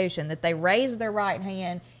Constitution, that they raised their right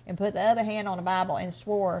hand and put the other hand on the Bible and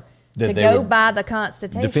swore to go by the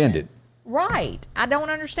Constitution. Defend it. Right. I don't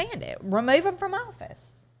understand it. Remove them from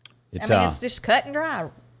office. I mean, it's just cut and dry.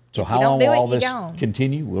 So how long will all this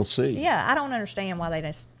continue? We'll see. Yeah, I don't understand why they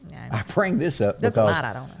just... You know, I bring this up there's because a lot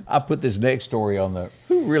I don't know. I put this next story on the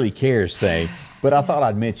who really cares thing, but I thought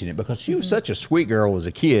I'd mention it because she was such a sweet girl as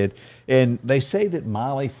a kid, and they say that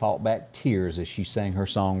Miley fought back tears as she sang her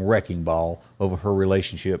song Wrecking Ball over her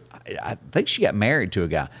relationship. I think she got married to a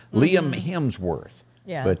guy, Liam Hemsworth.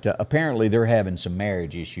 Yeah. But apparently they're having some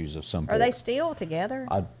marriage issues of some Are they still together?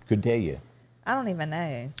 I could tell you. I don't even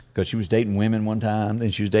know. Because she was dating women one time,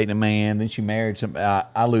 then she was dating a man, then she married some.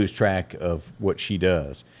 I lose track of what she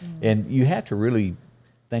does. And you have to really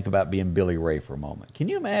think about being Billy Ray for a moment. Can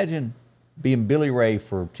you imagine being Billy Ray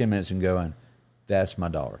for 10 minutes and going, that's my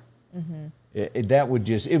daughter? That would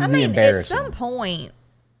just, it would be embarrassing. At some point,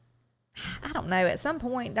 I don't know, at some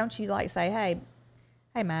point, don't you like say, hey,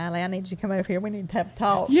 Miley, I need you to come over here. We need to have a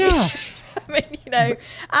talk. Yeah. I mean, you know,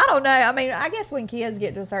 I don't know. I mean, I guess when kids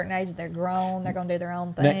get to a certain age, they're grown. They're going to do their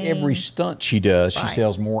own thing. Now, every stunt she does, she Right.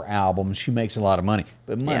 sells more albums. She makes a lot of money.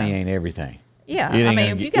 But money ain't everything. Yeah. It ain't I mean,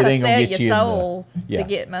 gonna if you get- got it to ain't gonna sell get your you in the- soul yeah. to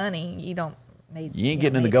get money, you don't need. You ain't don't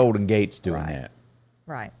getting in the need Golden Gates doing Right. that.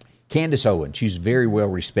 Right. Candace Owen, she's very well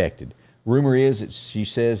respected. Rumor is that she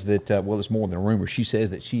says that, well, it's more than a rumor. She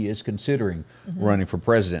says that she is considering running for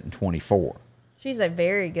president in 24. She's a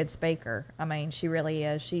very good speaker. I mean, she really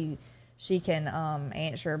is. She can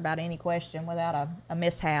answer about any question without a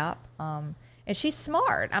mishap. And she's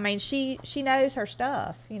smart. I mean, she knows her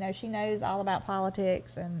stuff. You know, she knows all about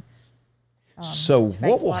politics and. So she makes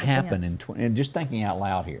what a will lot of happen sense. and just thinking out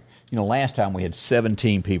loud here, you know, last time we had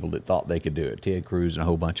 17 people that thought they could do it, Ted Cruz and a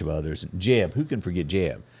whole bunch of others. And Jeb, who can forget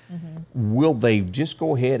Jeb? Will they just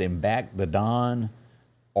go ahead and back the Don,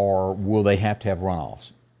 or will they have to have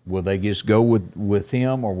runoffs? Will they just go with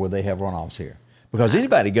him, or will they have runoffs here? Because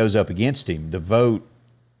anybody goes up against him, the vote.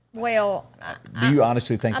 Well, Do you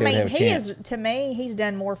honestly think they would have a chance? To me, he's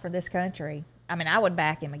done more for this country. I mean, I would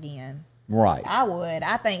back him again. Right. I would.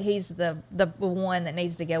 I think he's the one that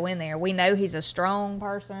needs to go in there. We know he's a strong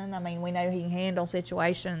person. I mean, we know he can handle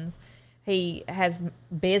situations. He has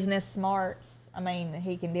business smarts. I mean,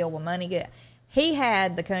 he can deal with money good. He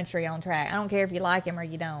had the country on track. I don't care if you like him or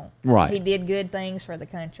you don't. Right. He did good things for the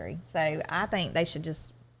country. So I think they should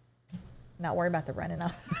just not worry about the running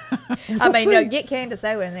off. I mean, no, get Candace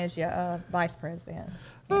Owen as your vice president.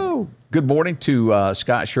 Oh, good morning to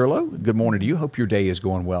Scott Sherlow. Good morning to you. Hope your day is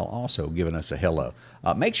going well. Also giving us a hello.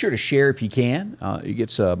 Make sure to share if you can. It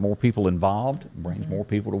gets more people involved, brings more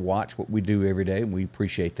people to watch what we do every day, and we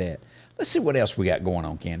appreciate that. Let's see what else we got going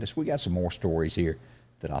on, Candace. We got some more stories here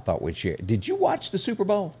that I thought we'd share. Did you watch the Super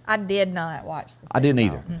Bowl? I did not watch the Super I didn't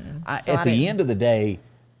Bowl. either. So At I the didn't. end of the day,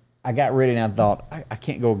 I got ready and I thought, I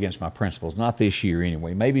can't go against my principles, not this year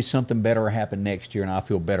anyway. Maybe something better will happen next year and I'll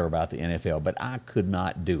feel better about the NFL, but I could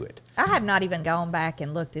not do it. I have not even gone back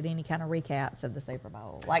and looked at any kind of recaps of the Super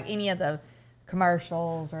Bowl, like any of the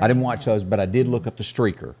commercials. Or I didn't anything. watch those, but I did look up the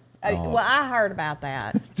streaker. Well, I heard about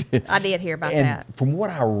that. I did hear about And that. from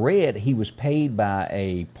what I read, he was paid by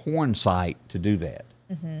a porn site to do that,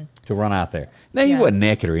 to run out there. Now, he Yeah. wasn't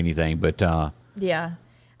naked or anything, but Yeah.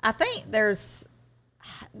 I think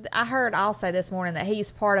I heard also this morning that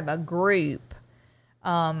he's part of a group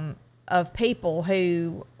of people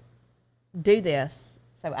who do this.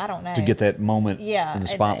 So I don't know. to get that moment Yeah. in the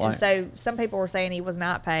spotlight. And so some people were saying he was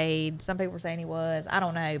not paid. Some people were saying he was. I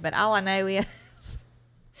don't know. But all I know is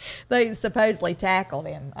they supposedly tackled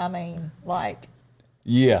him. I mean, like.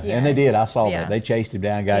 Yeah, Yeah. and they did. I saw Yeah. that. They chased him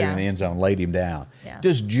down, got him Yeah. in the end zone, laid him down. Yeah.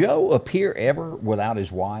 Does Joe appear ever without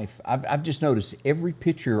his wife? I've just noticed every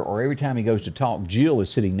picture or every time he goes to talk, Jill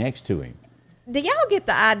is sitting next to him. Do y'all get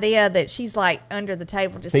the idea that she's like under the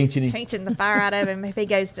table just pinching the fire out of him if he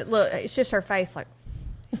goes to look? It's just her face like,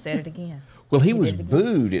 he said it again. Well, he was did it again.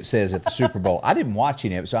 booed, it says, at the Super Bowl. I didn't watch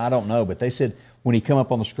any of it, so I don't know. But they said when he come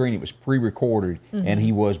up on the screen, it was pre-recorded, and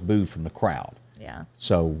he was booed from the crowd. Yeah.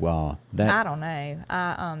 So that I don't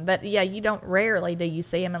know. But yeah, you don't rarely do you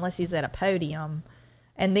see him unless he's at a podium,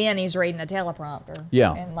 and then he's reading a teleprompter.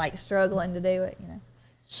 Yeah. And like struggling to do it.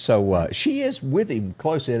 So she is with him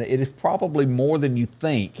closely, and it is probably more than you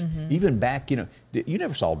think. Even back, you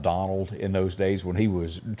never saw Donald in those days when he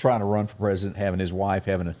was trying to run for president, having his wife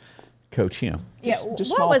having to coach him. Just what was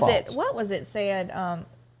small it? thoughts. What was it said?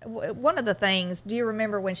 One of the things. Do you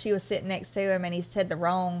remember when she was sitting next to him and he said the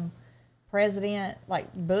wrong president,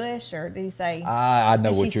 like Bush, or did he say? I know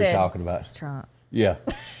and what she you're said, talking about. It's Trump. Yeah,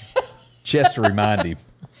 just to remind him.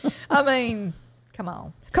 I mean, come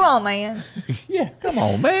on, man. Yeah, come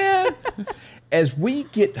on, man. As we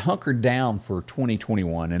get hunkered down for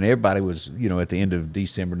 2021, and everybody was, at the end of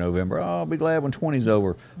December, November, I'll be glad when 20's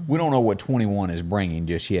over. We don't know what 21 is bringing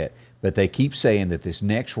just yet, but they keep saying that this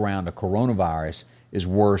next round of coronavirus is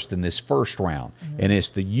worse than this first round. And it's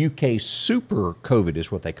the UK super COVID is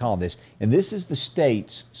what they call this. And this is the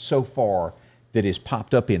states so far that is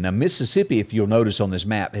popped up in. Now, Mississippi, if you'll notice on this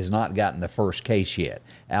map, has not gotten the first case yet.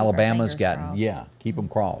 Alabama's gotten, keep them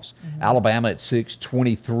crossed. Alabama at 6,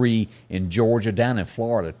 23 in Georgia, down in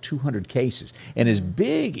Florida, 200 cases. And as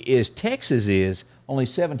big as Texas is, only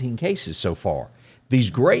 17 cases so far. These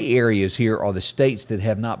gray areas here are the states that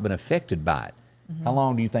have not been affected by it. How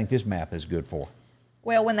long do you think this map is good for?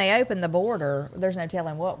 Well, when they open the border, there's no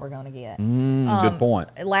telling what we're going to get. Good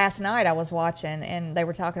point. Last night I was watching, and they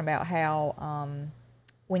were talking about how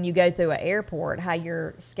when you go through an airport, how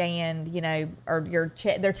you're scanned, or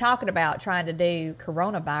they're talking about trying to do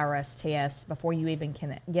coronavirus tests before you even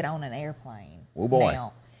can get on an airplane. Oh, boy.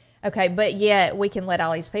 Now. Okay, but yet we can let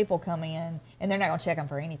all these people come in, and they're not going to check them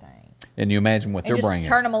for anything. And you imagine what they're bringing.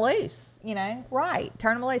 Turn them loose, Right,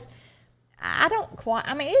 turn them loose.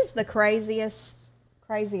 It is the craziest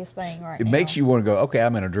thing right now. It makes you want to go, okay,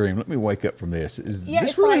 I'm in a dream. Let me wake up from this. Is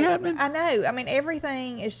this really happening? I know.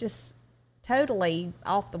 Everything is just totally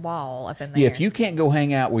off the wall up in there. Yeah, if you can't go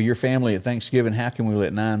hang out with your family at Thanksgiving, how can we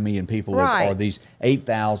let 9 million people or these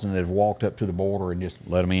 8,000 that have walked up to the border and just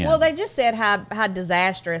let them in? Well, they just said how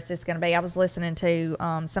disastrous it's going to be. I was listening to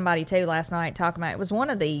somebody, too, last night talking about it. It was one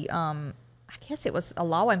of the, I guess it was a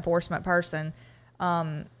law enforcement person,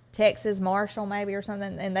 Texas Marshal maybe or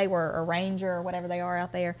something, and they were a ranger or whatever they are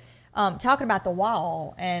out there, talking about the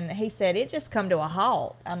wall, and he said it just come to a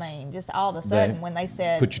halt. Just all of a sudden when they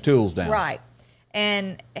said... Put your tools down. Right.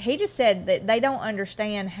 And he just said that they don't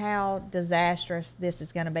understand how disastrous this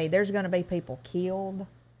is going to be. There's going to be people killed.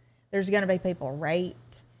 There's going to be people raped.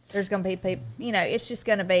 There's going to be people, it's just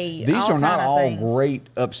going to be These all are not kind of all things. great,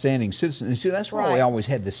 upstanding citizens. And see, that's why we always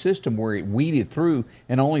had the system where it weeded through,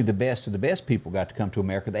 and only the best of the best people got to come to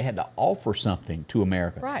America. They had to offer something to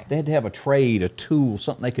America. Right. They had to have a trade, a tool,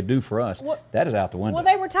 something they could do for us. That is out the window. Well,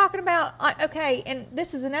 they were talking about, and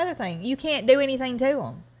this is another thing. You can't do anything to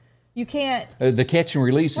them. You can't. The catch and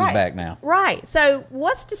release is back now. Right. So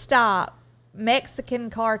what's to stop Mexican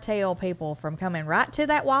cartel people from coming right to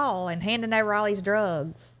that wall and handing over all these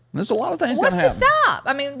drugs? There's a lot of things What's going to to stop?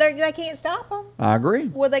 They can't stop them. I agree.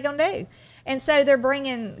 What are they going to do? And so they're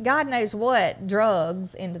bringing God knows what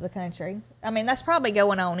drugs into the country. That's probably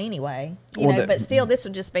going on anyway. But still, this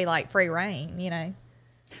would just be like free reign.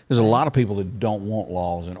 There's a lot of people that don't want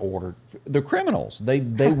laws and order. They're criminals. They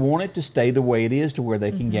want it to stay the way it is to where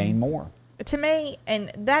they can gain more. To me,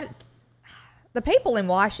 and that the people in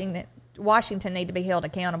Washington need to be held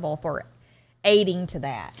accountable for aiding to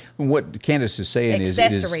that. And what Candace is saying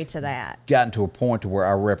accessory to that. Gotten to a point to where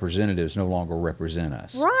our representatives no longer represent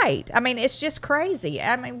us. Right. It's just crazy.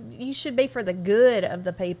 You should be for the good of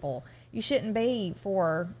the people. You shouldn't be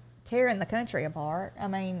for tearing the country apart.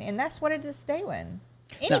 And that's what it is doing.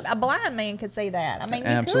 A blind man could see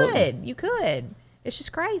that. You could. It's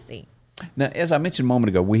just crazy. Now, as I mentioned a moment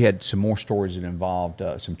ago, we had some more stories that involved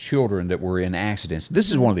some children that were in accidents.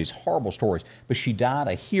 This is one of these horrible stories, but she died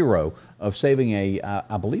a hero of saving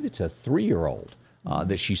I believe it's a 3-year-old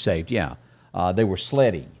that she saved. Yeah. They were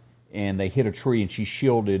sledding, and they hit a tree, and she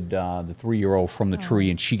shielded the 3-year-old from the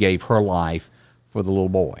tree, and she gave her life for the little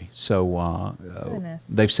boy. So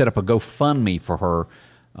they've set up a GoFundMe for her.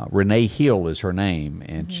 Renee Hill is her name,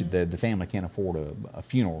 and the family can't afford a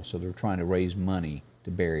funeral, so they're trying to raise money to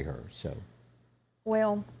bury her. So,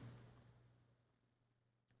 well,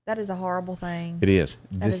 that is a horrible thing. It is.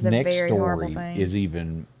 This next story is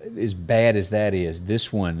even as bad as that is.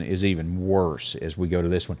 This one is even worse as we go to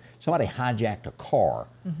this one. Somebody hijacked a car,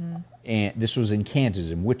 and this was in Kansas,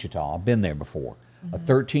 in Wichita. I've been there before. A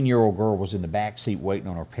 13-year-old girl was in the back seat waiting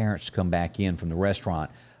on her parents to come back in from the restaurant.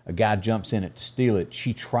 A guy jumps in it to steal it.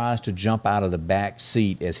 She tries to jump out of the back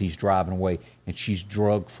seat as he's driving away, and she's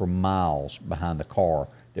drugged for miles behind the car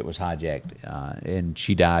that was hijacked, and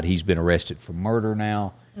she died. He's been arrested for murder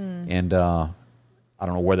now, and I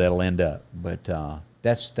don't know where that'll end up. But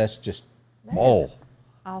that's just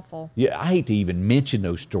awful. Yeah, I hate to even mention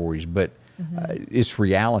those stories, but it's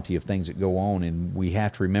reality of things that go on, and we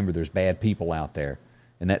have to remember there's bad people out there.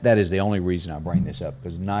 And that is the only reason I bring this up,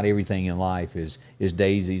 because not everything in life is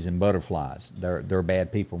daisies and butterflies. They're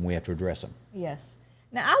bad people, and we have to address them. Yes.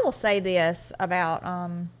 Now, I will say this about,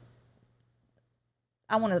 I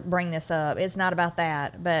want to bring this up. It's not about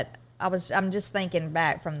that, but I'm just thinking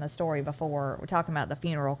back from the story before. We're talking about the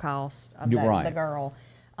funeral cost of the girl.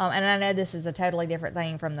 And I know this is a totally different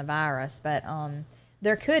thing from the virus, but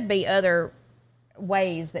there could be other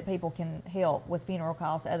ways that people can help with funeral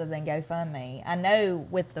costs other than GoFundMe. I know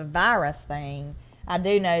with the virus thing, I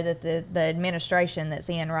do know that the administration that's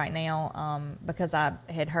in right now, because I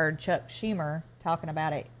had heard Chuck Schumer talking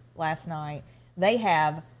about it last night, they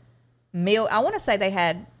have I want to say they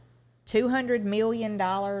had $200 million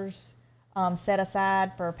set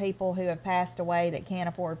aside for people who have passed away that can't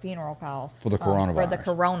afford funeral costs for the coronavirus. For the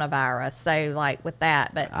coronavirus. So, like with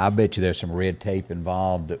that, but I bet you there's some red tape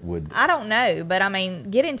involved that would. I don't know, but I mean,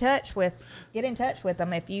 get in touch with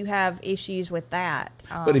them if you have issues with that.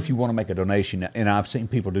 But if you want to make a donation, and I've seen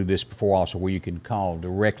people do this before also, where you can call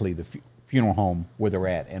directly the funeral home where they're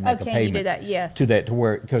at and make a payment. You do that? Yes. To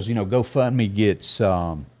where, because GoFundMe gets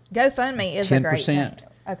GoFundMe is 10%. A great thing.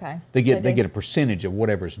 Okay. They get a percentage of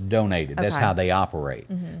whatever's donated. That's how they operate.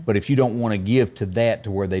 But if you don't want to give to that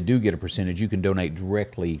to where they do get a percentage, you can donate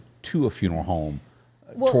directly to a funeral home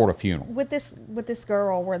toward a funeral. With this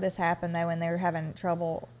girl where this happened though, and they were having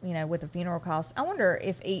trouble, with the funeral costs. I wonder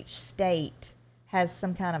if each state has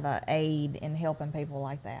some kind of a aid in helping people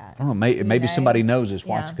like that. I don't know. Maybe somebody knows this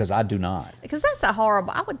watching, because I do not. Because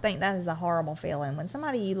I would think that is a horrible feeling when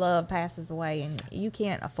somebody you love passes away and you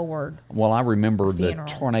can't afford. Well, I remember the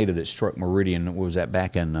tornado that struck Meridian. What was that,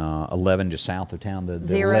 back in 11, just south of town?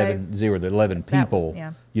 The 11 people.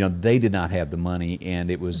 They did not have the money, and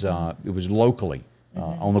it was locally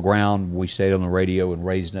on the ground. We stayed on the radio and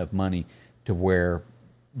raised enough money to where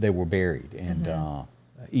they were buried, and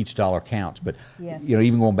each dollar counts. But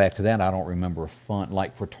even going back to that, I don't remember a fund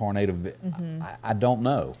like for tornado. I don't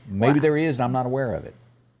know. Maybe there is, and I'm not aware of it.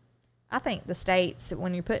 I think the states,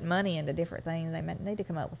 when you're putting money into different things, they need to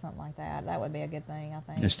come up with something like that. That would be a good thing, I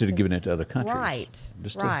think. Instead of giving it to other countries. Right.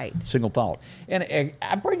 Just a single thought. And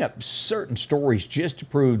I bring up certain stories just to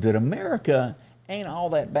prove that America ain't all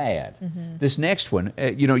that bad. This next one,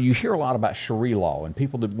 you hear a lot about Sharia law and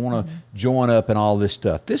people that want to join up and all this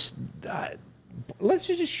stuff. Let's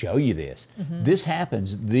just show you this. This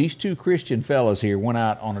happens. These two Christian fellas here went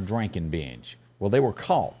out on a drinking binge. Well, they were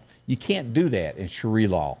caught. You can't do that in Sharia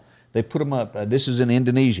law. They put them up. This is in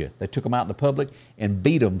Indonesia. They took them out in the public and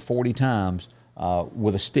beat them 40 times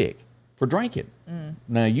with a stick for drinking.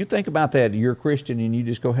 Now, you think about that. You're a Christian and you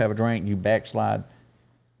just go have a drink and you backslide.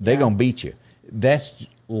 They're going to beat you. That's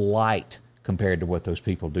light compared to what those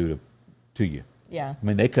people do to you. Yeah. I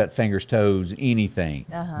mean, they cut fingers, toes, anything.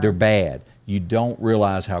 They're bad. You don't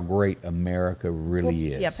realize how great America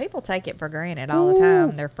really is. Yeah, people take it for granted all the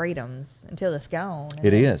time, their freedoms, until it's gone.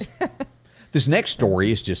 It is. This next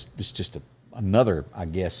story is just another, I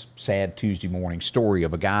guess, sad Tuesday morning story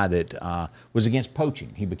of a guy that was against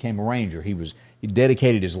poaching. He became a ranger. He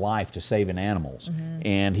dedicated his life to saving animals.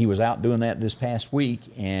 And he was out doing that this past week,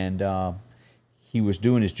 and he was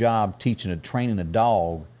doing his job training a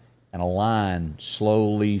dog, and a lion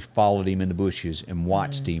slowly followed him in the bushes and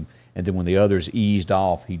watched him. And then when the others eased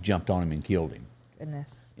off, he jumped on him and killed him.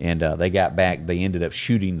 Goodness. And they got back. They ended up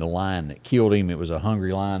shooting the lion that killed him. It was a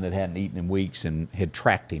hungry lion that hadn't eaten in weeks and had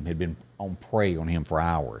tracked him, had been on prey on him for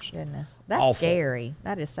hours. Goodness. That's awful. Scary.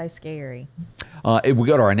 That is so scary. If we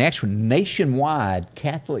go to our next one, nationwide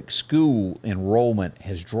Catholic school enrollment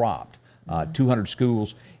has dropped. 200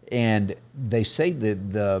 schools. And they say that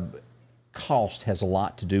the cost has a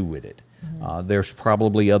lot to do with it. There's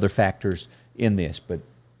probably other factors in this, but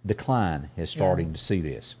decline is starting to see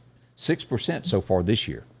this. 6% so far this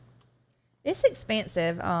year. It's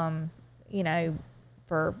expensive,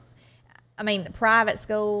 private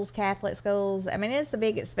schools, Catholic schools. I mean, it's a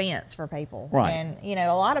big expense for people. Right. And,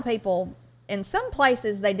 a lot of people, in some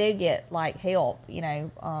places, they do get, help,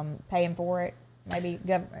 paying for it. Maybe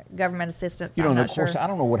government assistance. I'm not sure. Of course, I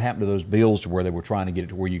don't know what happened to those bills to where they were trying to get it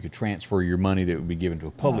to where you could transfer your money that would be given to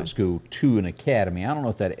a public school to an academy. I don't know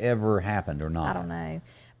if that ever happened or not. I don't know.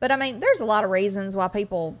 But, there's a lot of reasons why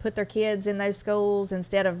people put their kids in those schools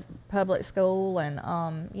instead of public school and,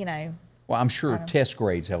 Well, I'm sure test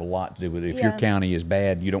grades have a lot to do with it. If your county is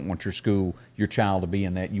bad, you don't want your child to be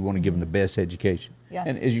in that. You want to give them the best education. Yeah.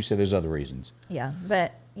 And as you said, there's other reasons. Yeah,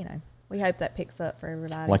 but we hope that picks up for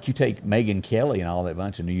everybody. Like you take Megyn Kelly and all that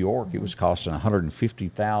bunch in New York, it was costing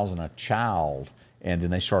 $150,000 a child, and then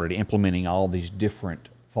they started implementing all these different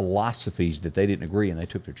philosophies that they didn't agree, and they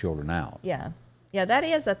took their children out. Yeah, that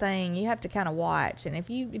is a thing you have to kind of watch, and if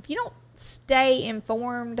you don't stay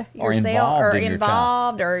informed yourself or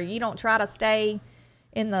involved, or you don't try to stay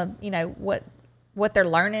in the what they're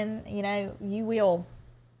learning, you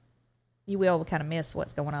will kind of miss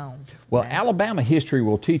what's going on. Well, Alabama history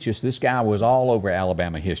will teach us. This guy was all over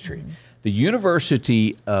Alabama history. Mm-hmm. The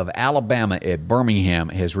University of Alabama at Birmingham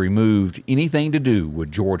has removed anything to do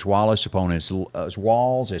with George Wallace upon its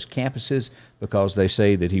walls, his campuses, because they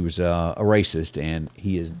say that he was a racist, and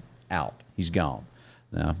he is out. He's gone.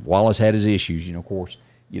 Now, Wallace had his issues. Of course,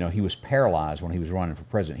 he was paralyzed when he was running for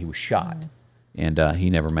president. He was shot, and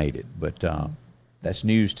he never made it. But that's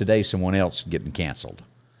news today, someone else getting canceled.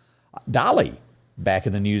 Dolly, back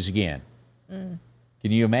in the news again.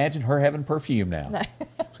 Can you imagine her having perfume now? No.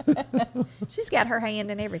 She's got her hand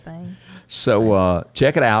in everything. So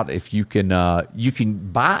check it out. If you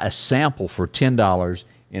can buy a sample for $10,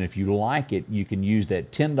 and if you like it, you can use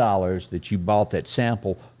that $10 that you bought that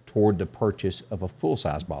sample toward the purchase of a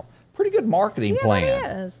full-size bottle. Pretty good marketing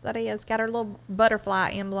plan. That is. Got her little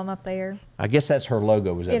butterfly emblem up there. I guess that's her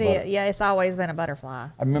logo. It is. Yeah, it's always been a butterfly.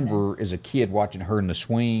 I remember as a kid watching her in the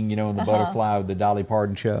swing, in the butterfly with the Dolly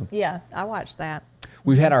Parton show. Yeah, I watched that.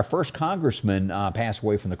 We've had our first congressman pass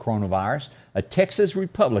away from the coronavirus. A Texas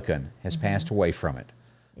Republican has passed away from it.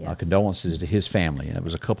 Yes. Condolences to his family. That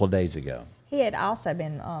was a couple of days ago. He had also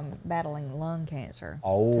been battling lung cancer.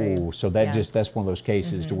 Oh, too. So that's one of those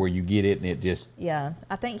cases to where you get it and it just... Yeah.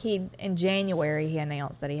 I think in January he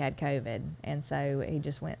announced that he had COVID, and so he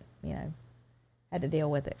just went, had to deal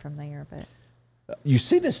with it from there. But you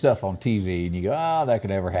see this stuff on TV and you go, that could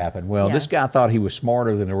never happen. Well, this guy thought he was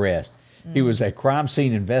smarter than the rest. He was a crime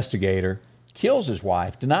scene investigator, kills his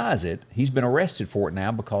wife, denies it. He's been arrested for it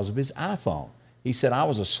now because of his iPhone. He said, I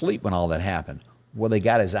was asleep when all that happened. Well, they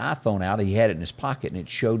got his iPhone out. He had it in his pocket, and it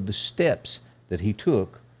showed the steps that he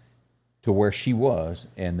took to where she was,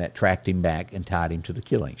 and that tracked him back and tied him to the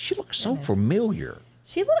killing. She looks so familiar.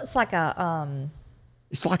 She looks like a...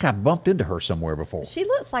 It's like I bumped into her somewhere before. She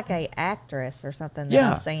looks like a actress or something that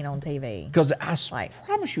I've seen on TV. Because I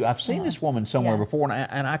promise you, I've seen this woman somewhere before,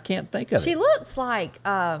 and I can't think of it. She looks like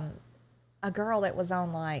a girl that was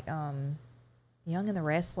on Young and the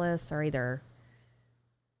Restless, or either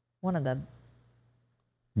one of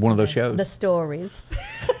those shows. The Stories.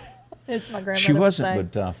 It's my grandmother. She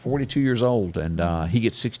wasn't, but 42 years old, and he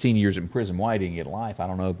gets 16 years in prison. Why he didn't get life, I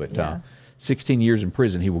don't know, but 16 years in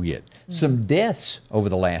prison he will get. Some deaths over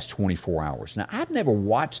the last 24 hours. Now, I've never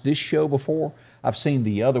watched this show before. I've seen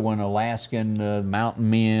the other one, Alaskan Mountain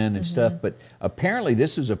Men and stuff, but apparently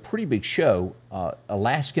this is a pretty big show,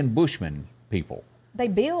 Alaskan Bushmen people. They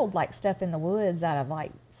build stuff in the woods out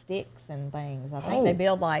of sticks and things. I think they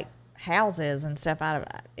build houses and stuff out of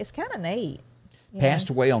it. It's kind of neat. Passed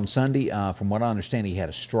away on Sunday. From what I understand, he had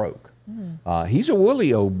a stroke. He's a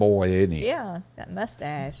woolly old boy, isn't he? Yeah, that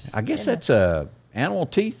mustache. I guess that's animal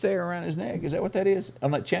teeth there around his neck. Is that what that is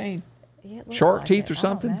on that chain? Shark teeth or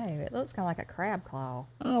something? I don't know. It looks kind of like a crab claw.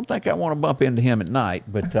 I don't think I want to bump into him at night,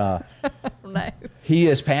 but no. He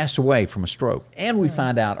has passed away from a stroke. And we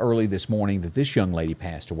find out early this morning that this young lady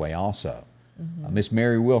passed away also. Miss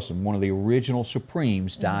Mary Wilson, one of the original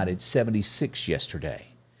Supremes, died at 76 yesterday.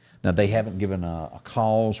 Now, they haven't given a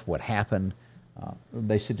cause, what happened.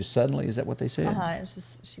 They said just suddenly, is that what they said? It was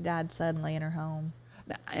just she died suddenly in her home.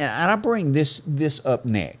 Now, and I bring this up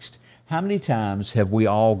next. How many times have we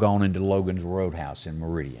all gone into Logan's Roadhouse in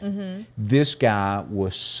Meridian? This guy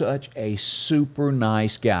was such a super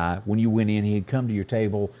nice guy. When you went in, he had come to your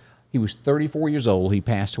table. He was 34 years old. He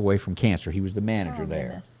passed away from cancer. He was the manager there.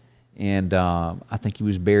 Goodness. And I think he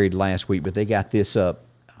was buried last week, but they got this up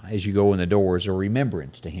as you go in the door as a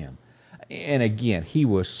remembrance to him. And again, he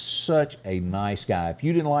was such a nice guy. If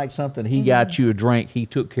you didn't like something, he got you a drink. He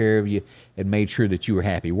took care of you and made sure that you were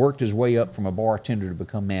happy. Worked his way up from a bartender to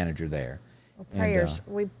become manager there. Well, prayers.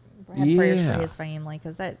 We have prayers for his family,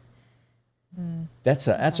 because that's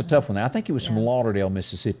a tough one. I think he was from Lauderdale,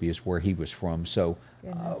 Mississippi, is where he was from. So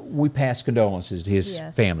we pass condolences to his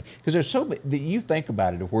family, because there's so many that you think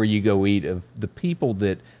about it of where you go eat, of the people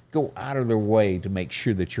that go out of their way to make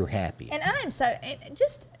sure that you're happy. And I'm so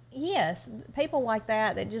people like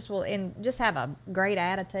that just will just have a great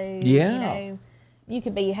attitude. Yeah. You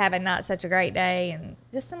could be having not such a great day, and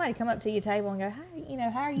just somebody come up to your table and go, how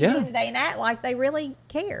are you doing today? And act like they really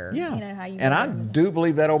care. Yeah. How you and I do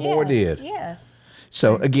believe that old boy did. Yes.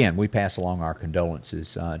 So again, we pass along our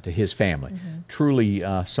condolences to his family. Truly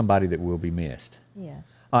somebody that will be missed.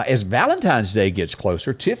 Yes. As Valentine's Day gets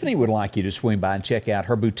closer, Tiffany would like you to swing by and check out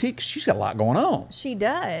her boutique. She's got a lot going on. She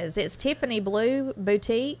does. It's Tiffany Blue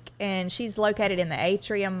Boutique, and she's located in the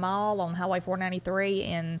Atrium Mall on Highway 493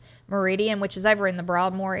 in Meridian, which is over in the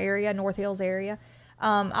Broadmoor area, North Hills area.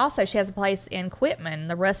 Also, she has a place in Quitman,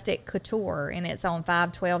 the Rustic Couture, and it's on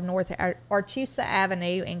 512 North Archusa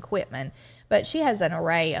Avenue in Quitman. But she has an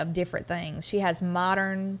array of different things. She has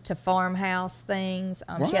modern to farmhouse things.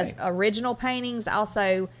 She has original paintings,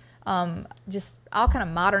 also just all kind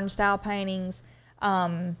of modern style paintings.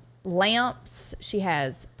 Lamps. She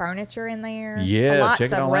has furniture in there. Yeah, lots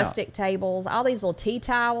check it of all rustic out. Tables. All these little tea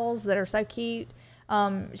towels that are so cute.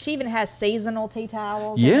 She even has seasonal tea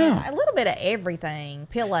towels. Yeah. A little bit of everything.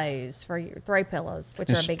 Pillows for your throw pillows, which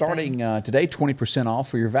And are a big starting thing. today, 20% off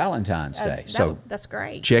for your Valentine's Day. That's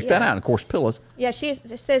great. Check that Yes. out. And of course, pillows. Yeah, she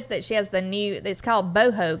says that she has the new. It's called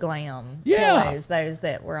Boho Glam Yeah. pillows. Those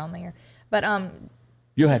that were on there, but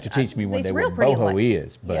You'll have to teach me one these day real what pretty boho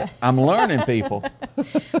is, but yeah. I'm learning, people.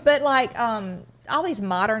 but like all these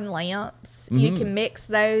modern lamps, you can mix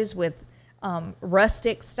those with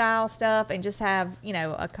rustic style stuff and just have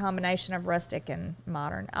a combination of rustic and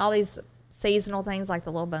modern. All these seasonal things like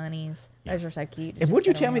the little bunnies. Those are so cute. And would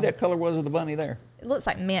you tell me that color was of the bunny there? It looks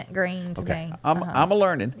like mint green to me. I'm a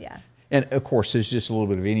learning. Yeah. And of course, there's just a little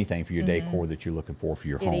bit of anything for your decor that you're looking for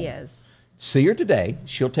your home. It is. See her today.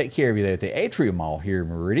 She'll take care of you there at the Atrium Mall here in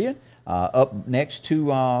Meridian, up next to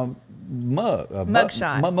Mugshots.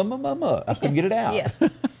 I couldn't get it out. Yes.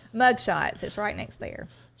 Mugshots. It's right next there.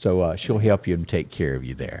 So she'll help you and take care of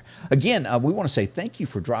you there. Again, we want to say thank you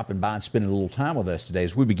for dropping by and spending a little time with us today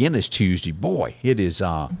as we begin this Tuesday. Boy, it is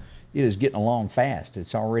getting along fast.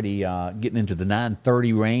 It's already getting into the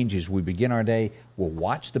 9:30 range as we begin our day. We'll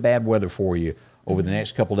watch the bad weather for you over the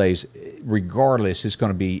next couple of days. Regardless, it's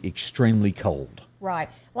going to be extremely cold. Right.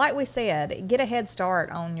 Like we said, get a head start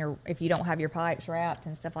on if you don't have your pipes wrapped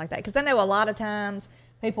and stuff like that. Because I know a lot of times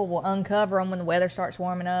people will uncover them when the weather starts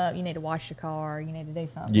warming up. You need to wash your car. You need to do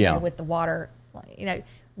something with the water.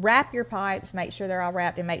 Wrap your pipes, make sure they're all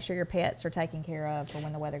wrapped, and make sure your pets are taken care of for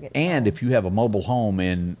when the weather gets And cold. if you have a mobile home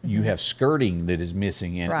and you have skirting that is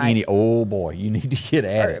missing in Right. oh boy, you need to get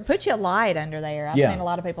at it. Put you a light under there. I've seen a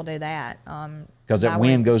lot of people do that. Because that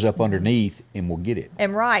wind goes up underneath and we'll get it.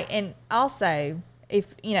 And and also,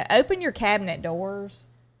 if open your cabinet doors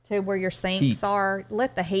to where your sinks are.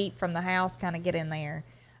 Let the heat from the house kind of get in there.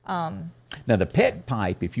 Now, the pet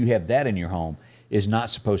pipe, if you have that in your home, is not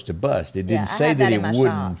supposed to bust. It didn't say that it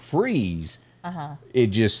wouldn't freeze. It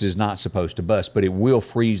just is not supposed to bust, but it will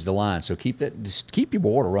freeze the line. So just keep your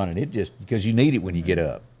water running. It just because you need it when you get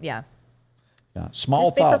up. Yeah. Small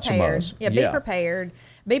Just be thoughts prepared. from us. Yeah, be prepared.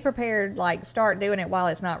 Be prepared. Like start doing it while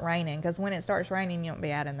it's not raining, because when it starts raining, you won't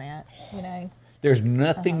be out in that. There's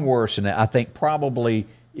nothing worse than that. I think probably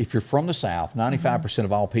if you're from the South, 95%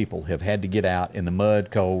 of all people have had to get out in the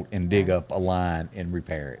mud, cold, and dig up a line and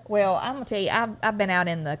repair it. Well, I'm going to tell you, I've been out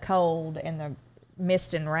in the cold and the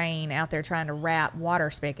mist and rain out there trying to wrap water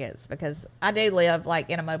spigots, because I do live like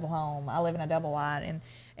in a mobile home. I live in a double wide,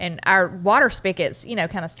 and our water spigots, kind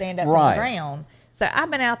of stand up from the ground. So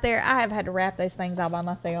I've been out there. I have had to wrap those things all by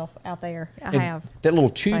myself out there. I have. That little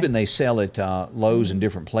tubing they sell at Lowe's and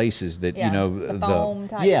different places that, the foam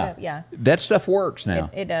type stuff. Yeah. That stuff works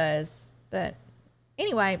now. It does. But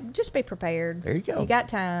anyway, just be prepared. There you go. You got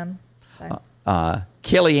time. So.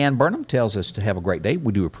 Kelly Ann Burnham tells us to have a great day.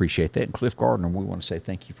 We do appreciate that. And Cliff Gardner, we want to say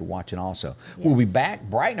thank you for watching also. Yes. We'll be back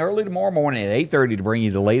bright and early tomorrow morning at 8:30 to bring you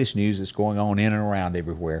the latest news that's going on in and around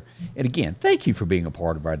everywhere. And again, thank you for being a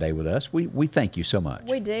part of our day with us. We thank you so much.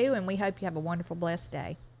 We do, and we hope you have a wonderful, blessed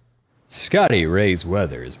day. Scotty Ray's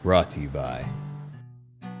Weather is brought to you by